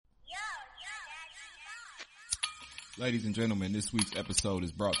Ladies and gentlemen, this week's episode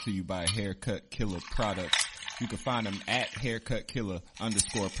is brought to you by Haircut Killer Products. You can find them at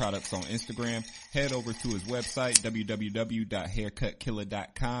haircutkiller_products on Instagram. Head over to his website,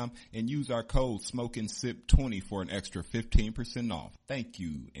 www.haircutkiller.com, and use our code SMOKINSIP20 for an extra 15% off. Thank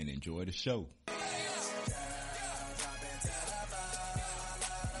you, and enjoy the show.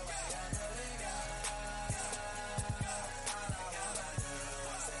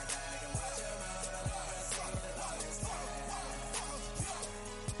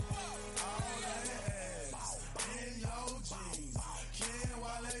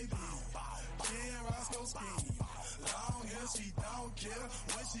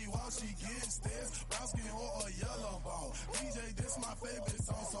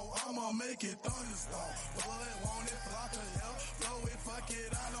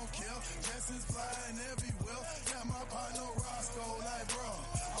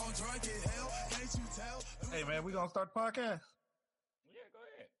 Hey man, we gonna start the podcast? Yeah, go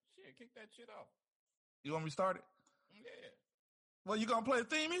ahead. Shit, kick that shit off. You want me to start it? Yeah. Well, you gonna play the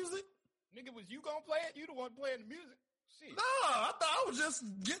theme music? Nigga, was you gonna play it? You the one playing the music. Shit. No, I thought I was just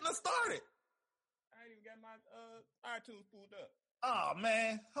getting us started. I ain't even got my iTunes pulled up. Oh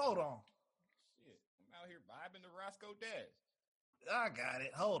man, hold on. Shit, I'm out here vibing to Roscoe Dash. I got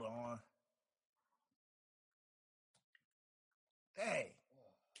it. Hold on. Hey.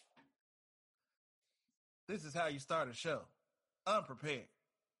 This is how you start a show. Unprepared.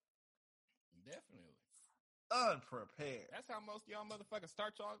 Definitely. Unprepared. That's how most of y'all motherfuckers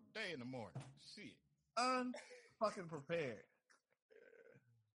start y'all day in the morning. Shit. Unfucking prepared.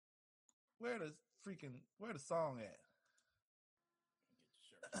 Where the song at? Get your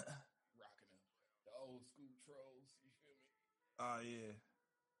shirt. Rocking them. The old school trolls. You feel me? Oh, yeah.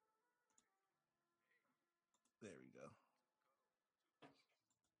 There we go.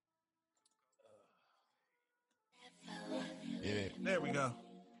 Yeah. There we go.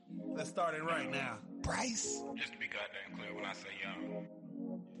 Let's start it right now. Bryce. Just to be goddamn clear, when I say young,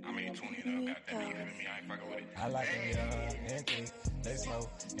 I mean 20 and up, goddamn, you feel me? I ain't fucking with it. I like them young and thick. They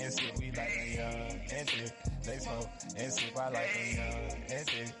smoke and sip. We like them young and thick. They smoke and sip. I like them young and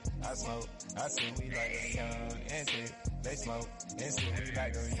thick. I smoke, I sip. We like them young and thick. They smoke and sip. We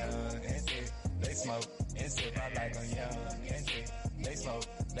like them young and thick. They smoke and sip. I like them young and thick. They smoke,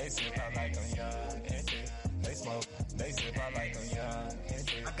 they sip. I like them young and thick. They smoke, they sip, I like them young and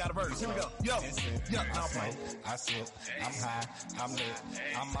thick. I got a verse, here we go. Yo, I smoke, I sip, I'm high, I'm lit,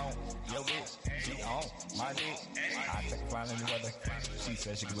 I'm on, yo bitch, she on, my dick. I take a flying in the weather, she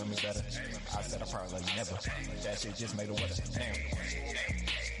said she could love me better. I said I probably love you never, that shit just made her weather. Damn.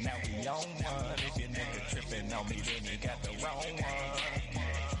 Now we on one, if your nigga tripping on me, then you got the wrong one.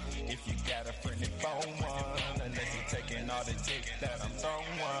 If you got a friendly phone one, unless you taking all the dicks that I'm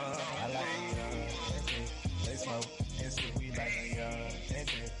throwing one. I like it young and thick. They smoke and sip, we like them young and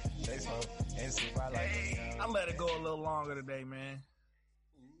thick. They smoke and sip, I like them young. I let it go a little longer today, man.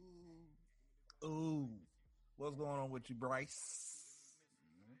 Ooh. What's going on with you, Bryce?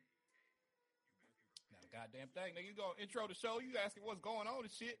 Now, goddamn thing. Nigga, you gonna intro the show, you asking what's going on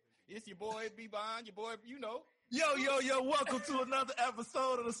and shit. It's your boy, B-Bond, your boy, you know. Yo, welcome to another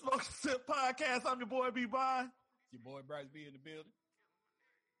episode of the Smoke and Sip Podcast. I'm your boy, B-Bond. Your boy, Bryce B in the building.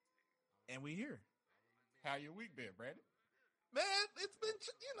 And we here. How your week been, Brandon? Man, it's been,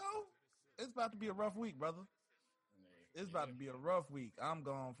 it's about to be a rough week, brother. It's about to be a rough week. I'm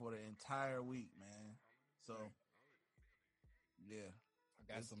gone for the entire week, man. So, yeah.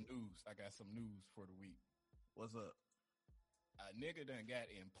 I got some news for the week. What's up? A nigga done got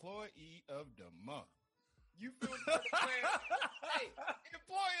employee of the month. You feel what I'm saying? Hey,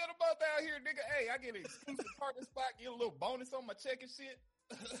 employee of the month out here, nigga. Hey, I get an exclusive parking spot, get a little bonus on my check and shit.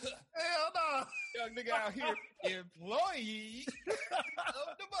 Hell no. Young nigga out here, employee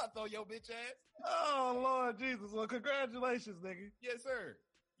of the month on your bitch ass. Oh, Lord Jesus. Well, congratulations, nigga. Yes, sir.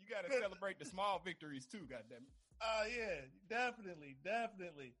 You got to celebrate the small victories, too, goddammit. Oh, yeah. Definitely. That's,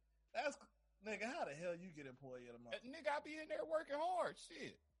 nigga, how the hell you get employee of the month? Nigga, I be in there working hard.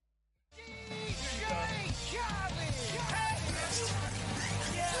 Shit. DJ Khaled.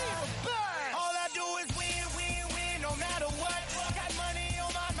 Yeah. All I do is win, no matter what. Got money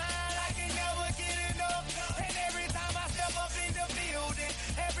on my mind, I can never get enough. And every time I step up in the building,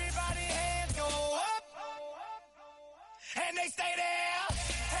 everybody hands go up. And they stay there,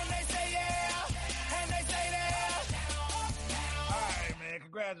 and they say yeah, and they say there. All right, man.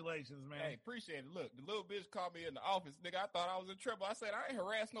 Congratulations, man. Hey, appreciate it. Look, the little bitch called me in the office. Nigga, I thought I was in trouble. I said, I ain't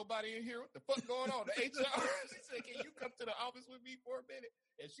harassed nobody in here. What the fuck going on? The HR. She said, can you come to the office with me for a minute?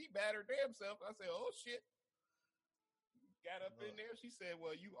 And she bad her damn self. I said, oh, shit. Got up in there. She said,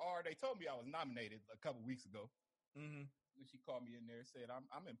 well, you are. They told me I was nominated a couple weeks ago. Mm-hmm. When she called me in there and said,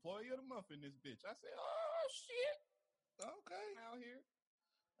 I'm employee of the month in this bitch. I said, oh shit. Okay. I'm out here.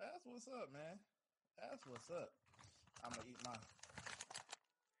 That's what's up, man. That's what's up. I'm gonna eat my.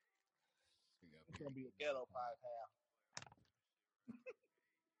 It's gonna be a ghetto pie, pal.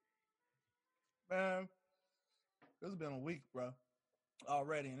 Man, it's been a week, bro.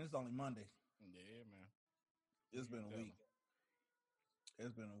 Already, and it's only Monday. Yeah, man. It's been a Tell week. 'em.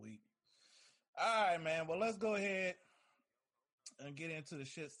 It's been a week. All right, man. Well, let's go ahead and get into the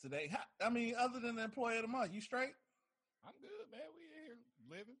shits today. I mean, other than the employee of the month, you straight? I'm good, man. We in here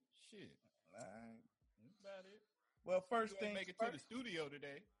living. Shit. All right. That's about it. Well, first You thing, ain't make it to the studio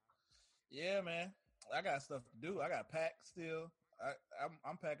today. Yeah, man. I got stuff to do. I got to pack still.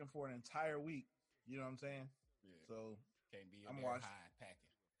 I'm packing for an entire week. You know what I'm saying? Yeah. So Can't be in I'm there watching. high packing.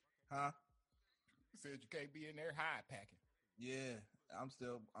 Huh? Said you can't be in there high packing. Yeah, I'm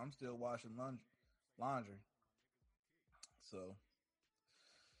still washing laundry. So,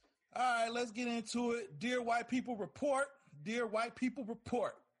 all right, let's get into it. Dear White People Report. Dear White People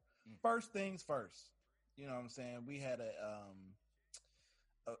Report. First things first. You know what I'm saying? We had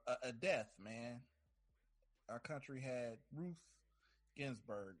a death, man. Our country had Ruth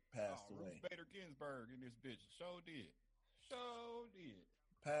Ginsburg passed away. Ruth Bader Ginsburg in this bitch. Sure did.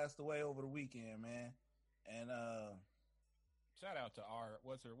 Passed away over the weekend, man. And shout out to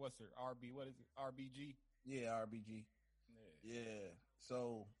what's her RB, what is it? RBG? Yeah, RBG. Yeah.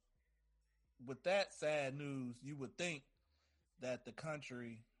 So with that sad news, you would think that the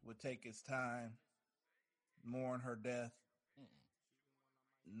country would take its time, mourn her death.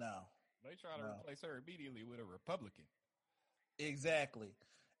 No. They try to replace her immediately with a Republican. Exactly.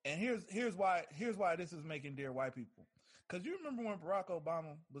 And here's why this is making Dear White People. Because you remember when Barack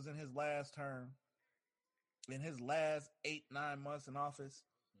Obama was in his last term, in his last 8-9 months in office,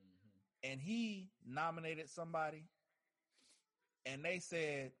 and he nominated somebody, and they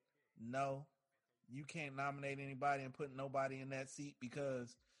said, no, you can't nominate anybody and put nobody in that seat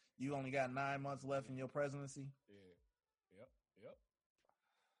because you only got 9 months left in your presidency. Yeah. Yep.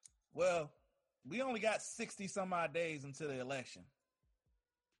 Well, we only got 60 some odd days until the election.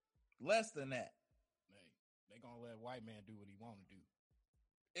 Less than that. They gonna let white man do what he want to do.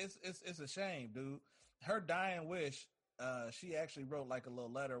 It's a shame, dude. Her dying wish, she actually wrote like a little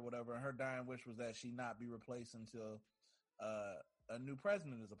letter or whatever, and her dying wish was that she not be replaced until a new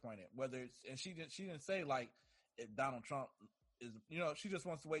president is appointed. Whether it's, and she didn't say like if Donald Trump is, she just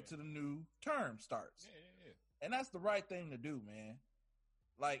wants to wait till the new term starts. Yeah. And that's the right thing to do, man.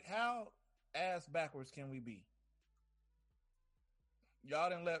 Like, how ass backwards can we be? Y'all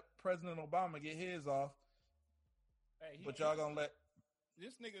didn't let President Obama get his off, but y'all gonna let...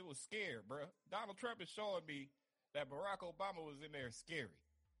 This nigga was scared, bro. Donald Trump is showing me that Barack Obama was in there scary.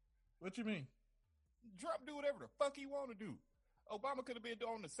 What you mean? Trump do whatever the fuck he want to do. Obama could have been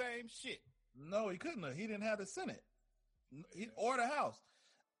doing the same shit. No, he couldn't have. He didn't have the Senate or the House.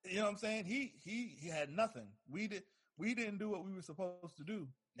 You know what I'm saying? He had nothing. We didn't do what we were supposed to do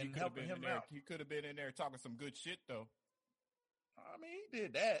and helping him out. He could have been in there talking some good shit, though. I mean, he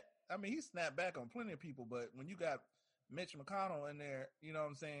did that. I mean, he snapped back on plenty of people, but when you got Mitch McConnell in there, you know what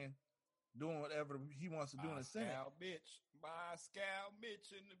I'm saying, doing whatever he wants to do in the Senate. Moscow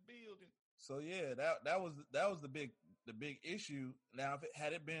Mitch in the building. So yeah, that was the big issue. Now,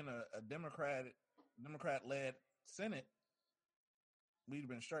 had it been a Democrat led Senate, we'd have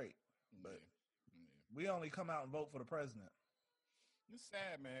been straight. But we only come out and vote for the president. It's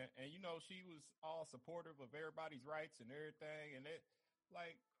sad, man. And she was all supportive of everybody's rights and everything, and it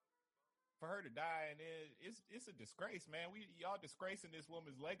like for her to die, and it's a disgrace, man. Y'all disgracing this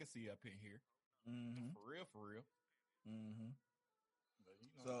woman's legacy up in here. Mm-hmm. For real. Mm-hmm.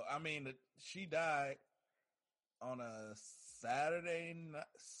 But, so I mean, she died on a Saturday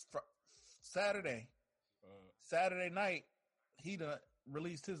night. He done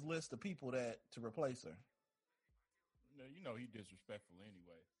released his list of people to replace her. He disrespectful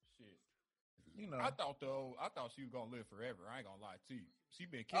anyway. Shit. I thought she was gonna live forever. I ain't gonna lie to you. She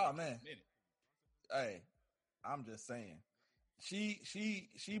been kicking for a minute. Hey, I'm just saying. She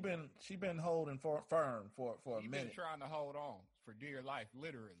been holding firm for a minute. She been trying to hold on for dear life,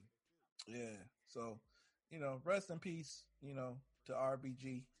 literally. Yeah. So, rest in peace, to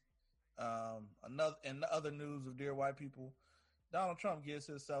RBG. Other news of Dear White People, Donald Trump gives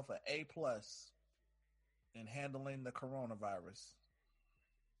himself an A+ in handling the coronavirus.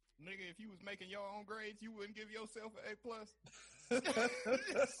 Nigga, if you was making your own grades, you wouldn't give yourself an A+.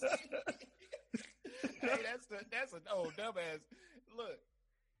 Hey, that's an old dumbass. Look,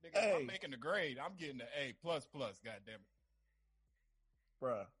 nigga, if I'm making the grade, I'm getting an A++. Goddamn it,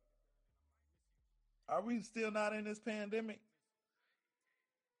 bruh. Are we still not in this pandemic?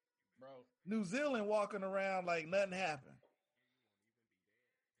 Bro. New Zealand walking around like nothing happened.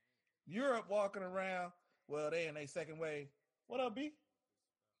 Europe walking around, well, they in their second wave. What up, B?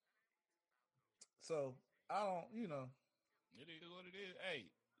 So, I don't, It is what it is. Hey,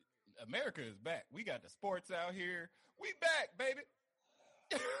 America is back. We got the sports out here. We back, baby.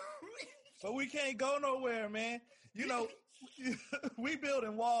 But we can't go nowhere, man. We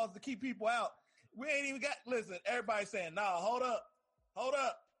building walls to keep people out. We ain't even got, listen, everybody saying, nah, hold up.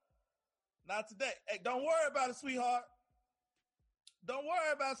 Not today. Hey, don't worry about it, sweetheart. Don't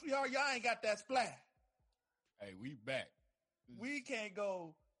worry about it, sweetheart. Y'all ain't got that splat. Hey, we back. We can't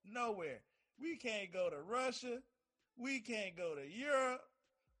go nowhere. We can't go to Russia. We can't go to Europe.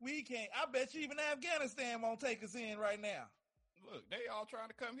 I bet you even Afghanistan won't take us in right now. Look, they all trying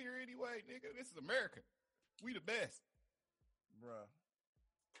to come here anyway, nigga. This is America. We the best. Bruh.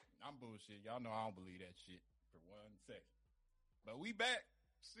 I'm bullshit. Y'all know I don't believe that shit for 1 second. But we back.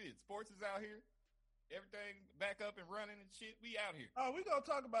 Shit, sports is out here. Everything back up and running and shit. We out here. Oh, we gonna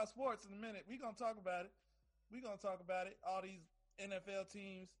talk about sports in a minute. We gonna talk about it. All these NFL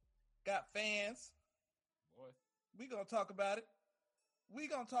teams got fans. Boy. We gonna talk about it.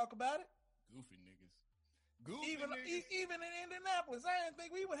 Goofy niggas. Even in Indianapolis, I didn't think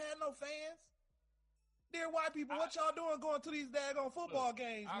we would have no fans. Dear white people, what y'all doing going to these daggone football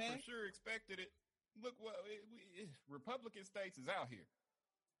games, man? I for sure expected it. Look, Republican states is out here.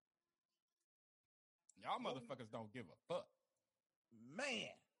 Y'all motherfuckers don't give a fuck.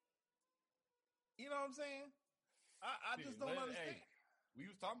 Man. You know what I'm saying? I just don't understand. Hey, we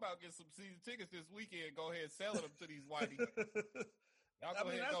was talking about getting some season tickets this weekend. Go ahead and sell them to these whitey. Y'all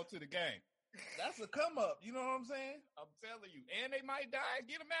go ahead and go to the game. That's a come up. You know what I'm saying? I'm telling you. And they might die.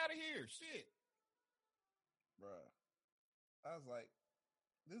 Get them out of here. Shit. Bruh. I was like,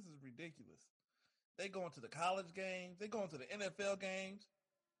 this is ridiculous. They going to the college games. They going to the NFL games.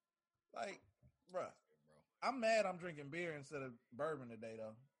 Like, bruh. I'm mad I'm drinking beer instead of bourbon today,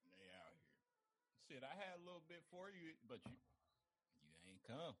 though. They out here. Shit, I had a little bit for you, but you ain't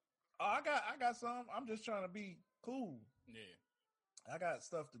come. Oh, I got some. I'm just trying to be cool. Yeah. I got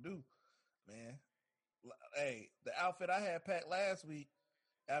stuff to do, man. Hey, the outfit I had packed last week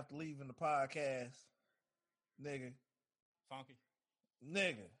after leaving the podcast, nigga. Funky?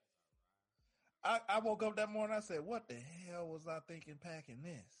 Nigga. I woke up that morning, I said, what the hell was I thinking packing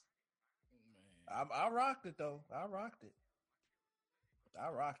this? Man. I rocked it, though. I rocked it.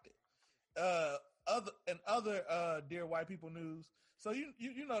 Other dear white people news. So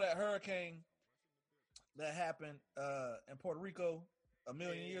you know that hurricane that happened in Puerto Rico a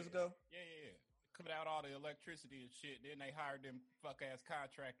million years ago? Yeah. Cut out all the electricity and shit. Then they hired them fuck-ass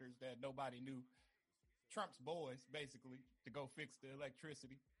contractors that nobody knew. Trump's boys, basically, to go fix the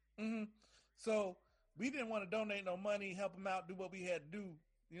electricity. Mm-hmm. So we didn't want to donate no money, help them out, do what we had to do.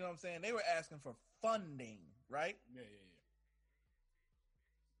 You know what I'm saying? They were asking for funding, right? Yeah.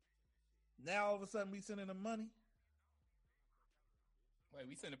 Now all of a sudden we sending them money. Wait,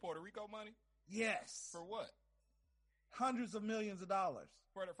 we sending Puerto Rico money? Yes. For what? Hundreds of millions of dollars.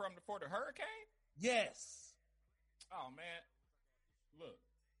 For the hurricane? Yes. Oh man. Look.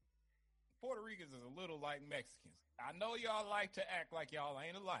 Puerto Ricans is a little like Mexicans. I know y'all like to act like y'all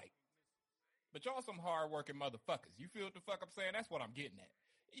ain't alike. But y'all some hard-working motherfuckers. You feel what the fuck I'm saying? That's what I'm getting at.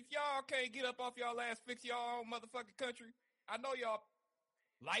 If y'all can't get up off y'all ass, fix y'all own motherfucking country, I know y'all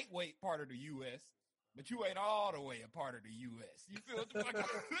lightweight part of the U.S., but you ain't all the way a part of the U.S. You feel what the fuck I'm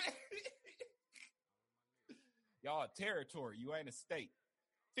saying? Y'all a territory. You ain't a state.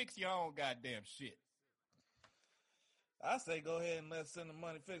 Fix your own goddamn shit. I say go ahead and let's send the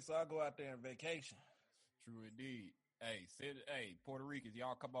money fixed so I'll go out there and vacation. True indeed. Hey, Puerto Ricans,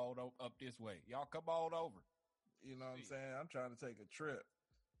 y'all come on up this way. Y'all come on over. You know what I'm saying? I'm trying to take a trip.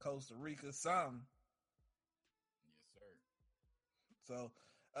 Costa Rica, something. Yes, sir. So,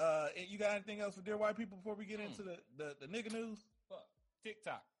 you got anything else for dear white people before we get into the nigga news? Fuck.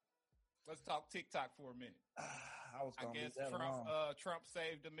 TikTok. Let's talk TikTok for a minute. I guess Trump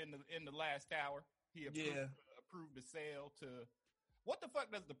saved him in the last hour. He approved the sale to. What the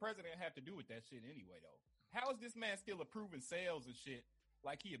fuck does the president have to do with that shit anyway, though? How is this man still approving sales and shit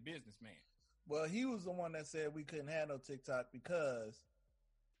like he a businessman? Well, he was the one that said we couldn't have no TikTok because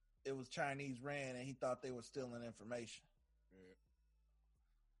it was Chinese ran and he thought they were stealing information.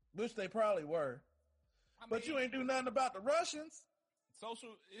 Yeah. Which they probably were. But you ain't do nothing about the Russians.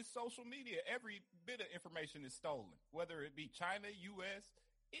 It's social media. Every bit of information is stolen, whether it be China, U.S.,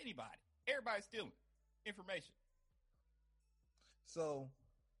 anybody. Everybody's stealing information. So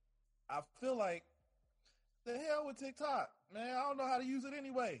I feel like the hell with TikTok, man. I don't know how to use it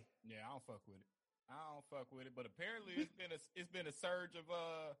anyway. Yeah, I don't fuck with it. I don't fuck with it, but apparently it's been a surge of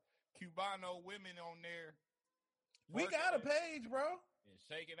Cubano women on there. We got a page, bro. And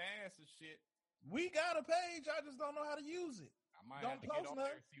shaking ass and shit. We got a page. I just don't know how to use it. I might Don't have to get post on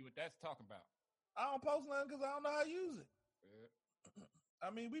there nothing. and see what that's talking about. I don't post nothing because I don't know how to use it. Yeah. I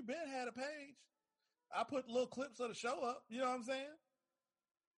mean, we been had a page. I put little clips of the show up. You know what I'm saying?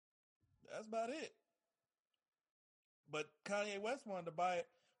 That's about it. But Kanye West wanted to buy it.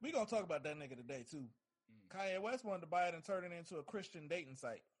 We gonna talk about that nigga today too. Kanye West wanted to buy it and turn it into a Christian dating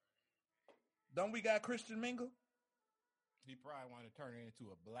site. Don't we got Christian Mingle? He probably wanted to turn it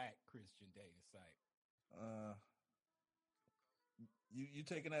into a black Christian dating site. You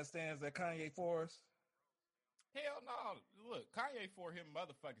taking that stance that Kanye for us? Hell no. Look, Kanye for him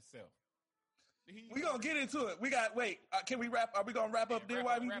motherfucking self. We gonna get into it. We got can we wrap? Are we gonna wrap up, Dear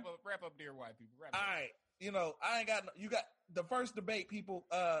White People? Wrap up, Dear White People. All right. You know, I ain't got you got the first debate, people.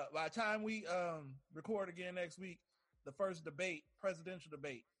 By the time we record again next week, the first debate, presidential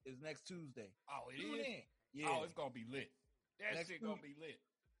debate, is next Tuesday. Oh, it Tune is? in. Yeah. Oh, it's gonna be lit. That Next shit gonna be lit.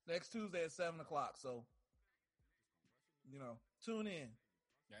 Next Tuesday at 7:00. So, you know, tune in.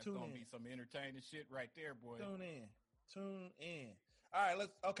 That's Tune gonna in. be some entertaining shit right there, boy. Tune in. All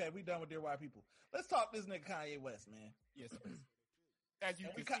right, we done with Dear White People. Let's talk this nigga Kanye West, man. Yes, sir. As you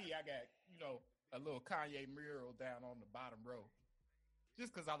And can see, I got, a little Kanye mural down on the bottom row.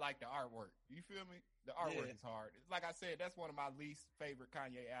 Just because I like the artwork. You feel me? The artwork is hard. It's like I said, that's one of my least favorite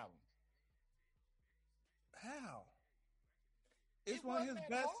Kanye albums. How? It's It one of his wasn't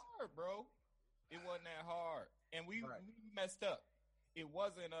best. that hard, bro. It wasn't that hard. And we Right. messed up. It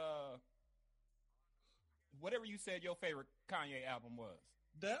wasn't whatever you said your favorite Kanye album was.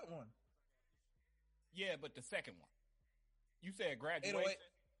 That one. Yeah, but the second one. You said 808. Graduation.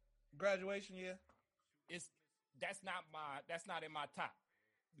 Graduation, yeah. That's not in my top.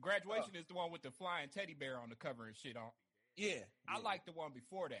 Graduation is the one with the flying teddy bear on the cover and shit on. Yeah. I like the one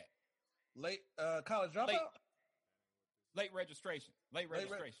before that. Late college dropout? Late registration. Late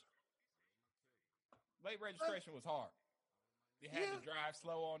registration was hard. It had the drive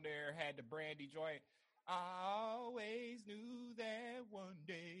slow on there, had the brandy joint. I always knew that one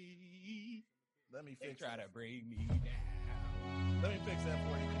day Let me they fix try that. to bring me down. Let me fix that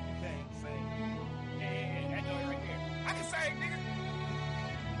for you because you can't sing. Yeah, that joint right there. I can sing, nigga.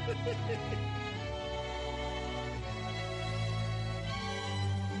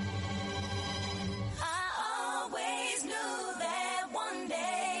 I always knew that one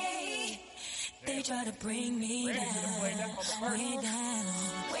day they try to bring me Ready to play that on the first way one? down,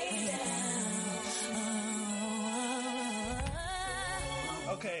 way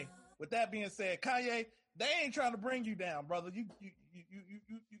down. Okay. With that being said, Kanye, they ain't trying to bring you down, brother. You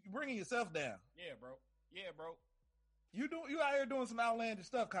bringing yourself down. Yeah, bro. You out here doing some outlandish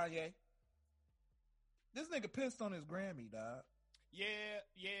stuff, Kanye. This nigga pissed on his Grammy, dog. Yeah.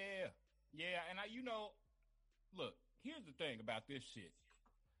 And look, here's the thing about this shit.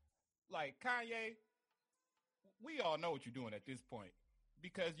 Like, Kanye, we all know what you're doing at this point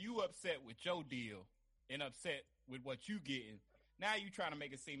because you upset with your deal and upset with what you getting. Now you trying to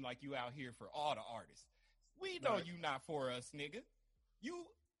make it seem like you out here for all the artists. We know Right. you not for us, nigga. You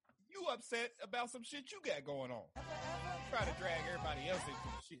upset about some shit you got going on. Try to drag everybody else into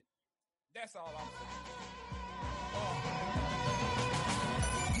the shit. That's all I'm saying.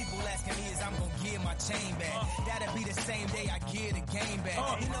 People asking me is I'm gonna give my chain back. That'll be the same day I give the game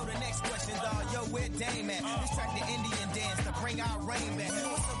back. You know the next question's all, yo, where Dame at? This track the Indian dance to bring our rain back.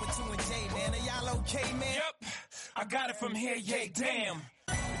 What's up with you and Jay, man? Are y'all okay, man? Yep, I got it from here, yeah, damn.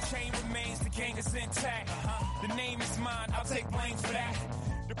 The chain remains, the gang is intact. The name is mine, I'll take blame for that.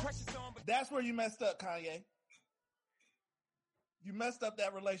 The pressure's on, but That's where you messed up, Kanye. You messed up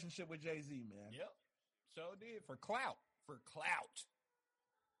that relationship with Jay-Z, man. Yep. So did. For clout.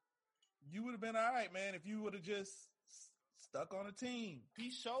 You would have been all right, man, if you would have just stuck on a team.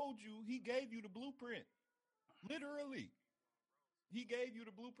 He showed you. He gave you the blueprint. Literally. He gave you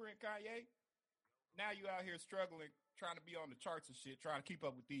the blueprint, Kanye. Now you out here struggling, trying to be on the charts and shit, trying to keep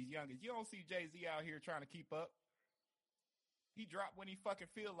up with these youngins. You don't see Jay-Z out here trying to keep up. He dropped when he fucking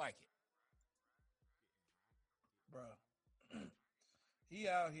feel like it. Bro. He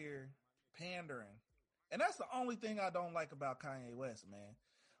out here pandering. And that's the only thing I don't like about Kanye West, man.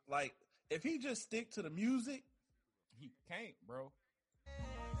 Like, if he just stick to the music, He can't, bro.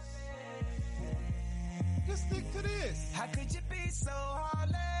 just stick to this. How could you be so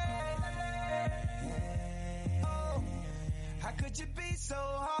heartless? Oh, how could you be so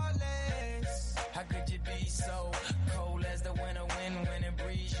heartless? How could you be so cold as the winter wind when it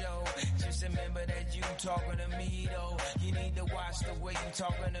breeze, yo? Just remember that you talking to me, though. You need to watch the way you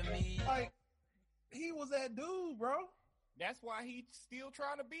talking to me. Like, he was that dude, bro. That's why he's still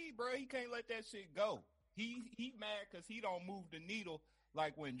trying to be, bro. He can't let that shit go. He mad because he don't move the needle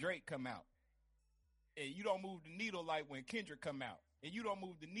like when Drake come out. And you don't move the needle like when Kendrick come out. And you don't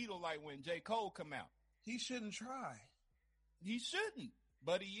move the needle like when J. Cole come out. He shouldn't try. He shouldn't.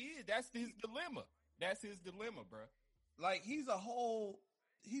 But he is. That's his dilemma. That's his dilemma, bro. Like, he's a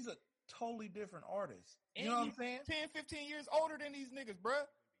totally different artist. You And know what I'm he's saying? 10, 15 years older than these niggas, bro.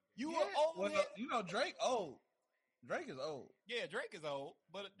 You Yeah. are old. Well, head. you know, Drake old. Drake is old. Yeah, Drake is old.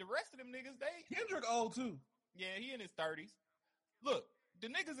 But the rest of them niggas, they... Kendrick old, too. Yeah, he in his 30s. Look, the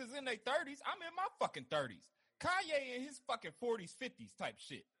niggas is in their 30s. I'm in my fucking 30s. Kanye in his fucking 40s, 50s type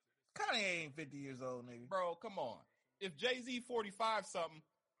shit. Kanye ain't 50 years old, nigga. Bro, come on. If Jay-Z 45 something,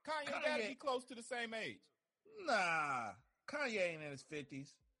 Kanye gotta be close to the same age. Nah. Kanye ain't in his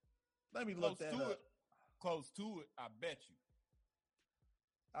 50s. Let me look that up. Close to it, I bet you.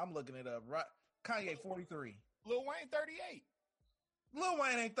 I'm looking it up. Right. Kanye 43. Lil Wayne 38. Lil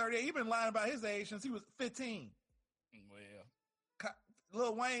Wayne ain't 38. He been lying about his age since he was 15. Well,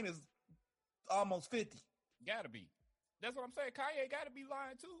 Lil Wayne is almost 50. Gotta be. That's what I'm saying. Kanye gotta be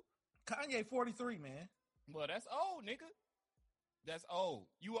lying too. Kanye 43, man. Well, that's old, nigga. That's old.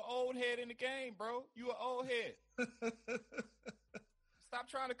 You an old head in the game, bro. You an old head. Stop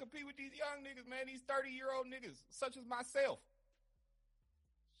trying to compete with these young niggas, man. These 30-year-old niggas, such as myself.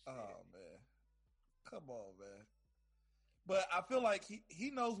 Oh, man. Come on, man. But I feel like he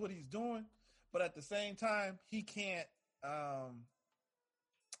knows what he's doing, but at the same time, he can't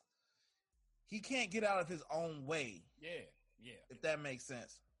get out of his own way. Yeah. If that makes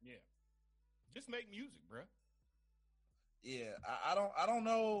sense. Yeah. Just make music, bro. Yeah, I don't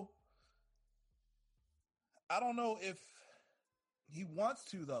know. I don't know if he wants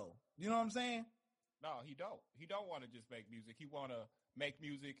to, though. You know what I'm saying? No, he don't. He don't want to just make music. He want to make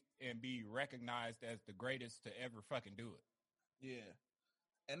music and be recognized as the greatest to ever fucking do it. Yeah.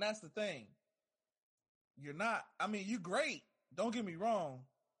 And that's the thing. You're not. I mean, you're great. Don't get me wrong.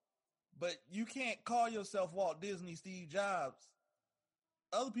 But you can't call yourself Walt Disney, Steve Jobs.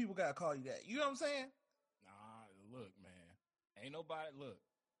 Other people got to call you that. You know what I'm saying? Nah, look, man. Ain't nobody, look.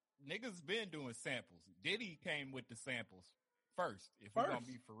 Niggas been doing samples. Diddy came with the samples first. If we're going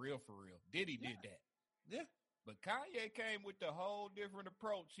to be for real. Diddy did that. Yeah. But Kanye came with the whole different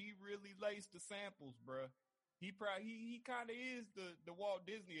approach. He really laced the samples, bruh. He kind of is the Walt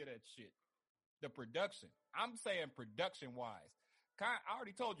Disney of that shit. The production. I'm saying production-wise. I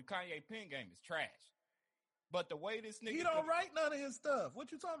already told you Kanye pen game is trash. But the way this nigga... He don't write none of his stuff.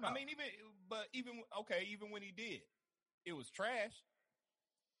 What you talking about? I mean, even when he did, it was trash.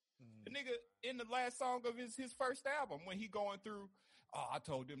 The nigga, in the last song of his first album, when he going through, I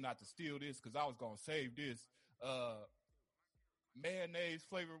told them not to steal this because I was going to save this. Mayonnaise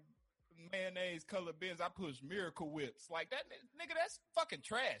color bins. I push Miracle Whips. Like that, nigga, that's fucking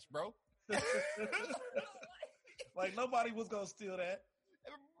trash, bro. Like nobody was going to steal that.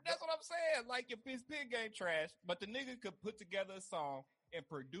 That's what I'm saying. Like his pen game trash, but the nigga could put together a song and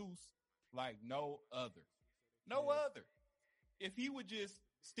produce like no other. No other. If he would just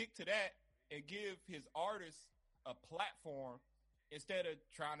stick to that and give his artists a platform instead of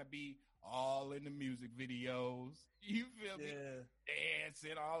trying to be all in the music videos, you feel me?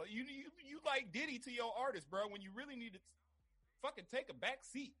 Dancing all you like Diddy to your artist, bro. When you really need to fucking take a back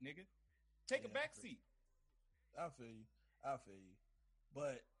seat, nigga. Take a back seat. I feel you.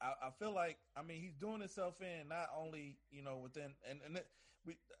 But I feel like, I mean, he's doing himself in not only, you know, within and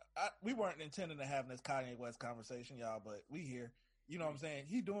we weren't intending to have this Kanye West conversation, y'all, but we here. You know what I'm saying?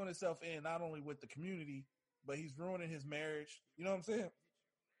 He's doing himself in not only with the community, but he's ruining his marriage. You know what I'm saying?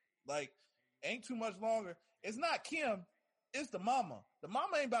 Like, ain't too much longer. It's not Kim. It's the mama. The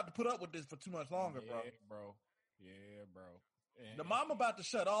mama ain't about to put up with this for too much longer, bro. Yeah, bro. And the mama about to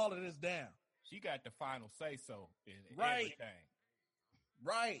shut all of this down. She got the final say so in everything.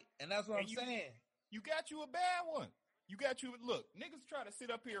 Right. And that's what I'm saying. You got you a bad one. Look, niggas try to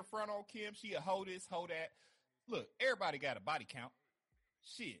sit up here in front on Kim. She a hoe this, hoe that. Look, everybody got a body count.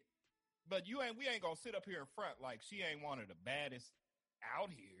 Shit. But we ain't gonna sit up here in front like she ain't one of the baddest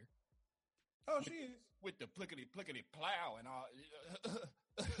out here. Oh, she is. With the plickety plow and all.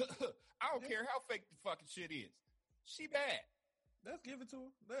 I don't care how fake the fucking shit is. She bad. Let's give it to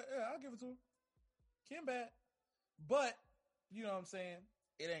her. Yeah, I'll give it to her. Kim bad. But, you know what I'm saying?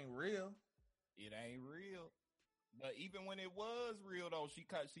 It ain't real. But even when it was real, though, she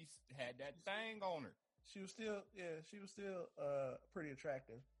had that thing on her. She was still pretty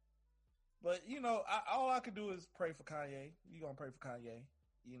attractive. But, you know, all I could do is pray for Kanye. You gonna pray for Kanye,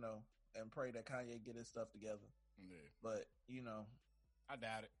 you know, and pray that Kanye get his stuff together. Yeah. But, you know. I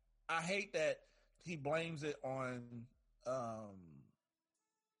doubt it. I hate that he blames it on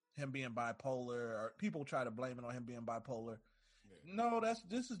him being bipolar, or people try to blame it on him being bipolar. Yeah. No,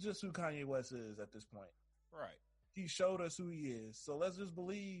 this is just who Kanye West is at this point. Right. He showed us who he is, so let's just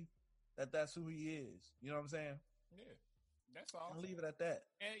believe that that's who he is. You know what I'm saying? Yeah. That's all. And leave it at that.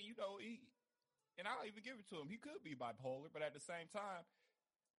 And you know, and I'll even give it to him. He could be bipolar, but at the same time,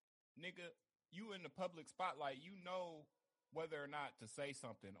 nigga, you in the public spotlight, you know whether or not to say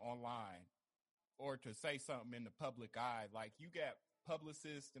something online or to say something in the public eye. Like, you got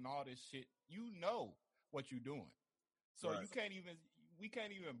publicists and all this shit. You know what you're doing. So Right. we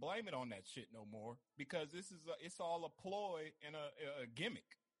can't even blame it on that shit no more, because it's all a ploy and a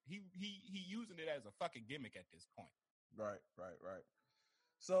gimmick. He using it as a fucking gimmick at this point. Right.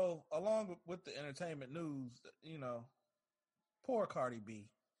 So, along with the entertainment news, you know, poor Cardi B.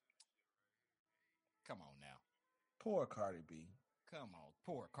 Come on now. Poor Cardi B. Come on.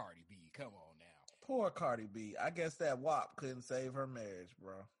 Poor Cardi B. Come on now. Poor Cardi B. I guess that WAP couldn't save her marriage,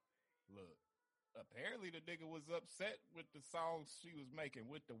 bro. Look, apparently the nigga was upset with the songs she was making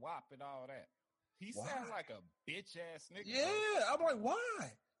with the WAP and all that. He Why? sound like a bitch ass nigga. Yeah, bro. I'm like,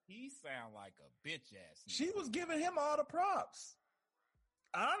 why? He sound like a bitch ass nigga. She was giving him all the props.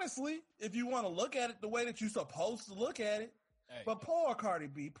 Honestly, if you want to look at it the way that you're supposed to look at it. Hey, But poor Cardi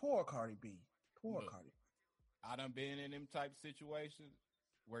B. Poor Cardi B. Poor Look. Cardi B. I done been in them type situations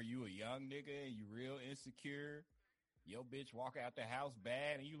where you a young nigga and you real insecure. Your bitch walk out the house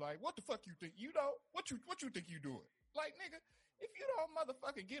bad and you like, what the fuck you think? You know, what you think you doing? Like, nigga, if you don't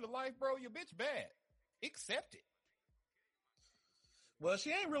motherfucking get a life, bro, your bitch bad. Accept it. Well,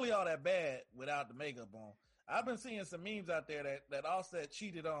 she ain't really all that bad without the makeup on. I've been seeing some memes out there that Offset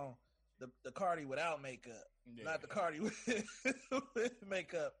cheated on the Cardi without makeup, Yeah. not the Cardi with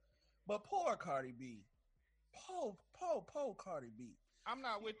makeup. But poor Cardi B. Poor Cardi B. I'm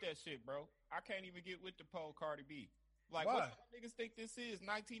not with that shit, bro. I can't even get with the pole Cardi B. Like, Why? what y'all niggas think this is,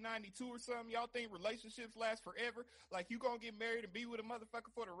 1992 or something? Y'all think relationships last forever? Like, you gonna get married and be with a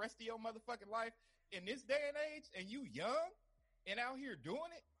motherfucker for the rest of your motherfucking life in this day and age, and you young and out here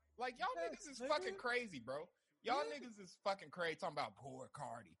doing it? Like, y'all Yes, niggas is nigga. fucking crazy, bro. Y'all Yeah. niggas is fucking crazy talking about poor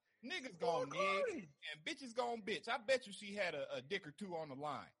Cardi. Niggas Poor gonna nig Cardi. and bitches gonna bitch. I bet you she had a dick or two on the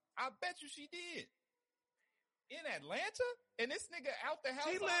line. I bet you she did. In Atlanta? And this nigga out the house.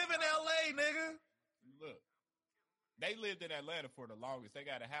 She all live the in time? L.A., nigga. Look, they lived in Atlanta for the longest. They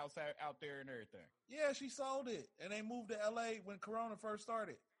got a house out there and everything. Yeah, she sold it, and they moved to L.A. when Corona first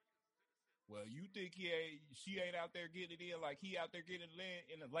started. Well, you think she ain't out there getting it in like he out there getting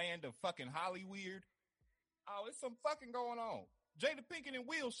it in the land of fucking Hollyweird? Oh, it's some fucking going on. Jada Pinkett and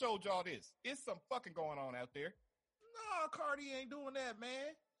Will showed y'all this. It's some fucking going on out there. No, Cardi ain't doing that,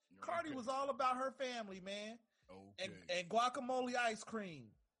 man. Cardi was all about her family, man. Okay. And guacamole ice cream.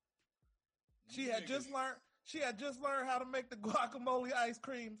 She had just learned how to make the guacamole ice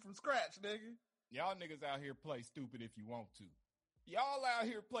cream from scratch, nigga. Y'all niggas out here play stupid if you want to. Y'all out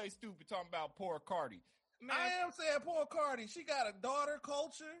here play stupid talking about poor Cardi. Man, I am saying poor Cardi. She got a daughter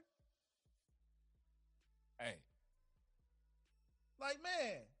culture. hey, Like,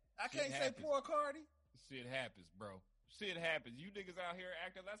 man, I Shit can't say happens. poor Cardi. shit happens, bro. Shit happens. You niggas out here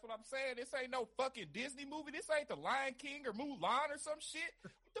acting. That's what I'm saying. This ain't no fucking Disney movie. This ain't The Lion King or Mulan or some shit.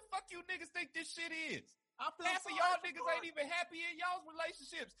 What the fuck you niggas think this shit is? I feel Half of sorry y'all for niggas Cardi. ain't even happy in y'all's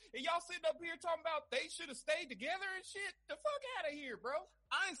relationships. And y'all sitting up here talking about they should have stayed together and shit. The fuck out of here, bro.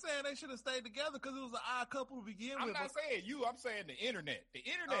 I ain't saying they should have stayed together because it was an odd couple to begin I'm with. not but saying you. I'm saying the internet. The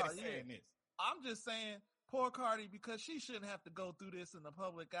internet Oh, is yeah. saying this. I'm just saying poor Cardi because she shouldn't have to go through this in the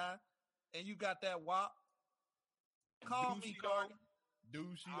public eye. And you got that WAP. Call Do me, she Cardi. Do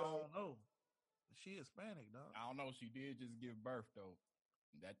she? I don't know. She Hispanic, dog. I don't know. She did just give birth though.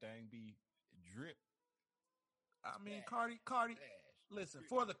 That thing be drip. I mean, Splash. Cardi. Splash. Listen,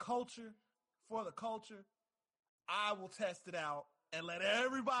 for the culture, I will test it out and let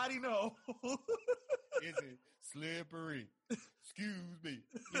everybody know. Is it slippery? Excuse me.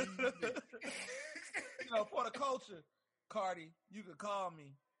 Excuse me. You know, for the culture, Cardi, you could call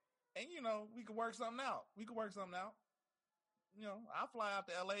me, and you know we could work something out. You know, I'll fly out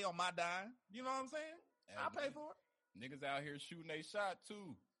to LA on my dime. You know what I'm saying? Hey, I'll pay for it. Niggas out here shooting they shot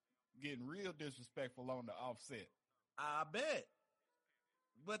too. Getting real disrespectful on the Offset. I bet.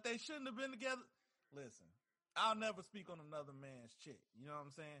 But they shouldn't have been together. Listen, I'll never speak on another man's chick. You know what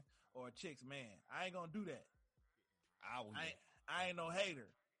I'm saying? Or a chick's man. I ain't gonna do that. I ain't no hater.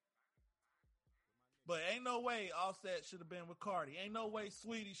 But ain't no way Offset should have been with Cardi. Ain't no way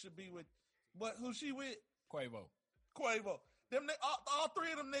Sweetie should be with. But who she with? Quavo. Them all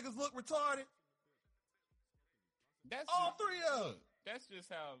three of them niggas look retarded. That's All three of them. Look, That's just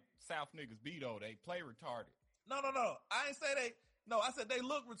how South niggas be though. They play retarded. No. I ain't say they. No, I said they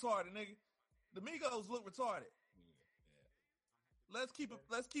look retarded, nigga. The Migos look retarded. Let's keep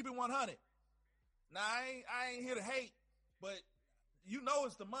it 100. Now I ain't here to hate, but you know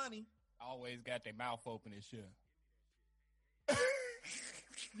it's the money. Always got their mouth open and shit.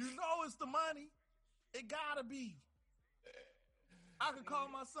 You know it's the money. It gotta be. I can call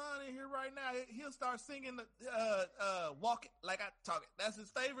my son in here right now. He'll start singing the "Walk It Like I Talk It." That's his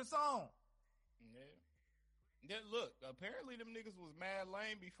favorite song. Yeah, look. Apparently, them niggas was mad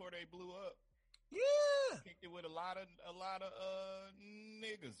lame before they blew up. Yeah, Kicked it with a lot of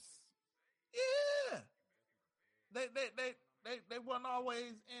niggas. Yeah, they weren't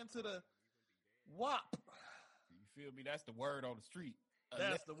always into the WAP. You feel me? That's the word on the street.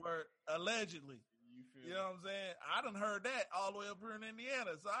 That's the word, allegedly. You know what I'm saying? I done heard that all the way up here in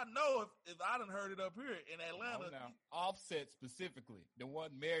Indiana, so I know if I done heard it up here in Atlanta. Now, Offset specifically, the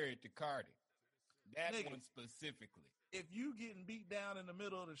one married to Cardi. That Nigga, one specifically. If you getting beat down in the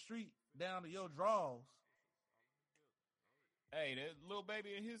middle of the street, down to your draws. Hey, that little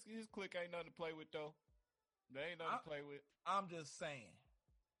baby and his clique ain't nothing to play with, though. They ain't nothing to play with. I'm just saying.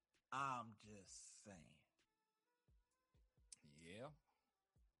 Yeah.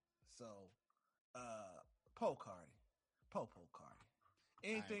 So, Po Cardi.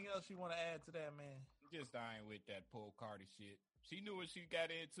 Anything else you want to add to that, man? Just I ain't with that Po Cardi shit. She knew what she got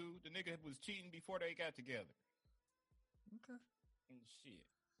into. The nigga was cheating before they got together. Okay. And shit.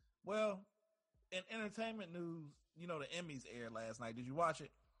 Well, in entertainment news, you know the Emmys aired last night. Did you watch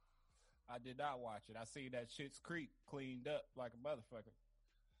it? I did not watch it. I see that Schitt's Creek cleaned up like a motherfucker.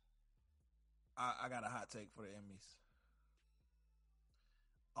 I got a hot take for the Emmys.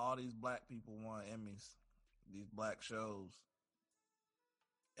 All these black people won Emmys, these black shows,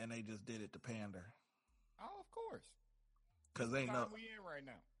 and they just did it to pander. Oh, of course. Because ain't no we in right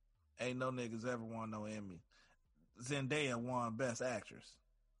now. Ain't no niggas ever won no Emmy. Zendaya won Best Actress.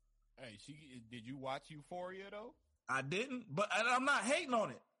 Hey, did you watch Euphoria though? I didn't, but I'm not hating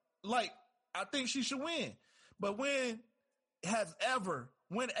on it. Like, I think she should win. But when has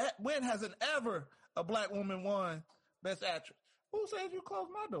an ever a black woman won Best Actress? Who said you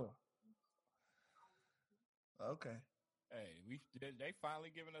closed my door? Okay. Hey, they finally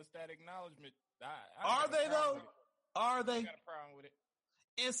giving us that acknowledgement. Are they though? Are they? I got a problem with it.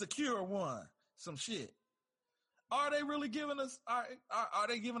 Insecure won some shit. Are they really giving us? Are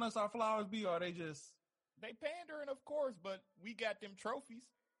they giving us our flowers? Or are they just? They pandering, of course, but we got them trophies.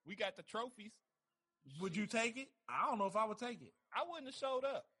 We got the trophies. Would you take it? I don't know if I would take it. I wouldn't have showed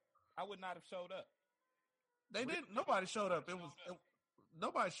up. I would not have showed up. They didn't. Nobody showed up.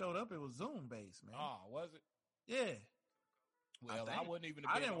 Nobody showed up. It was Zoom based, man. Oh, was it? Yeah. Well, I wouldn't even.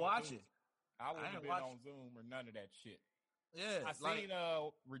 Have I been didn't on watch Zoom. it. I wouldn't have been on Zoom or none of that shit. Yeah, I seen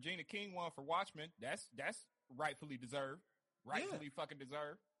Regina King won for Watchmen. That's rightfully deserved. Rightfully fucking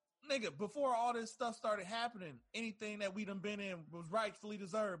deserved. Nigga, before all this stuff started happening, anything that we done been in was rightfully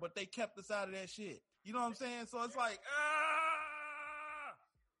deserved, but they kept us out of that shit. You know what I'm saying? So it's like,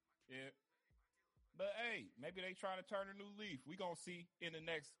 Yeah. But hey, maybe they trying to turn a new leaf. We gonna see in the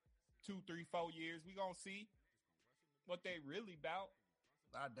next 2, 3, 4 years. We gonna see what they really about.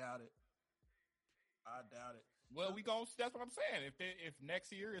 I doubt it. Well, that's what I'm saying. If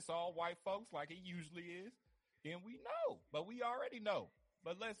next year it's all white folks like it usually is, then we know. But we already know.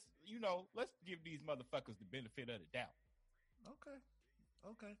 But let's give these motherfuckers the benefit of the doubt.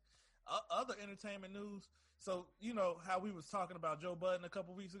 Okay. Other entertainment news. So, you know how we was talking about Joe Budden a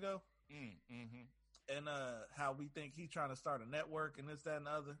couple weeks ago? Mm-hmm. And how we think he's trying to start a network and this, that, and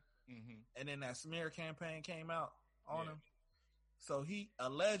the other. Mm-hmm. And then that smear campaign came out on him. So he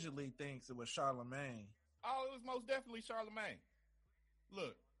allegedly thinks it was Charlemagne. Oh, it was most definitely Charlemagne.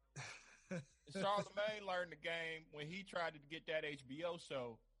 Look, Charlemagne learned the game when he tried to get that HBO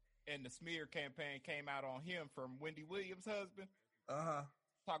show, and the smear campaign came out on him from Wendy Williams' husband.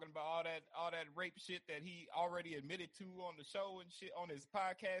 Talking about all that rape shit that he already admitted to on the show and shit, on his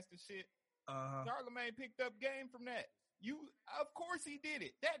podcast and shit. Charlemagne picked up game from that. Of course he did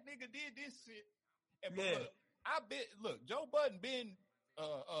it. That nigga did this shit. And look, Joe Budden been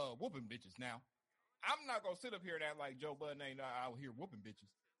whooping bitches now. I'm not gonna sit up here and act like Joe Budden ain't out here whooping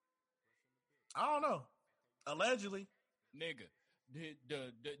bitches. I don't know. Allegedly. Nigga,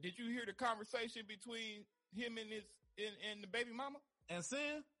 did you hear the conversation between him and the baby mama? And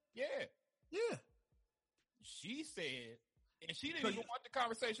Sin? Yeah. She said, and she didn't even want the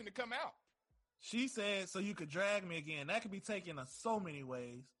conversation to come out. She said, so you could drag me again. That could be taken in so many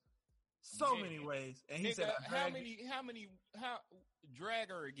ways. Many ways. And he said, how drag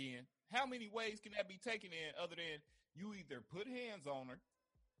her again? How many ways can that be taken in other than You either put hands on her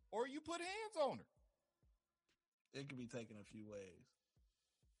or you put hands on her. It could be taken a few ways.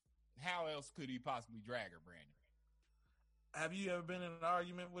 How else could he possibly drag her, Brandon? Have you ever been in an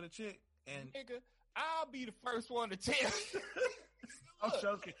argument with a chick? And Nigga, I'll be the first one to tell you. I'm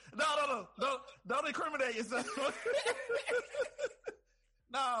joking. No. Don't incriminate yourself.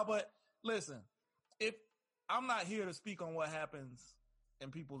 No, but listen, if I'm not here to speak on what happens in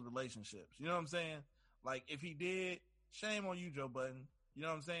people's relationships, you know what I'm saying? Like, if he did, shame on you, Joe Budden. You know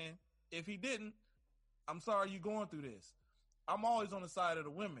what I'm saying? If he didn't, I'm sorry you're going through this. I'm always on the side of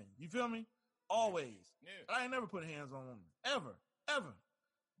the women. You feel me? Always. Yeah. I ain't never put hands on women. Ever.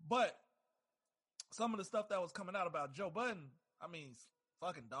 But some of the stuff that was coming out about Joe Budden, I mean,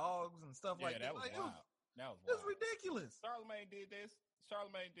 fucking dogs and stuff like that. That was like, wild. That was It's wild. ridiculous. Charlamagne did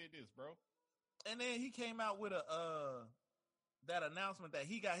this, bro. And then he came out with that announcement that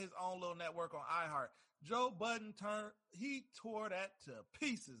he got his own little network on iHeart. Joe Budden tore that to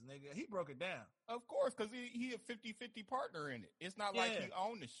pieces, nigga. He broke it down. Of course, because he a 50-50 partner in it. It's not like he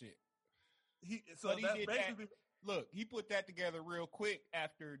owned the shit. He But that's did basically that. Look, he put that together real quick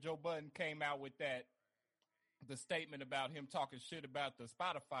after Joe Budden came out with the statement about him talking shit about the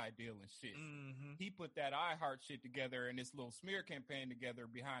Spotify deal and shit. Mm-hmm. He put that iHeart shit together and this little smear campaign together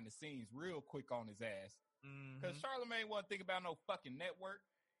behind the scenes real quick on his ass. Because Charlamagne wasn't thinking about no fucking network.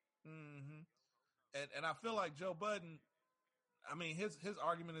 Mm-hmm. And I feel like Joe Budden, I mean, his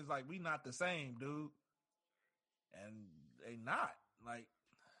argument is like, we not the same, dude. And they not. Like,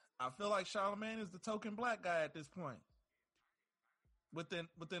 I feel like Charlamagne is the token black guy at this point within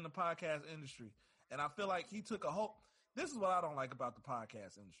the podcast industry. And I feel like he took this is what I don't like about the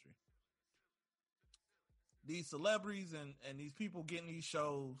podcast industry. These celebrities and these people getting these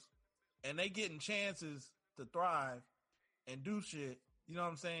shows and they getting chances to thrive and do shit. You know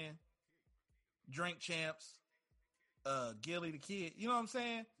what I'm saying? Drink Champs, Gilly the Kid. You know what I'm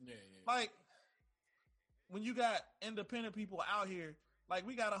saying? Yeah. Like, when you got independent people out here, like,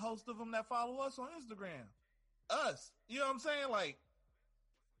 we got a host of them that follow us on Instagram. Us. You know what I'm saying? Like,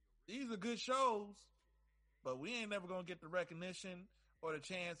 these are good shows, but we ain't never going to get the recognition or the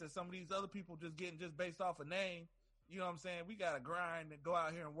chance that some of these other people just getting just based off a name. You know what I'm saying? We got to grind and go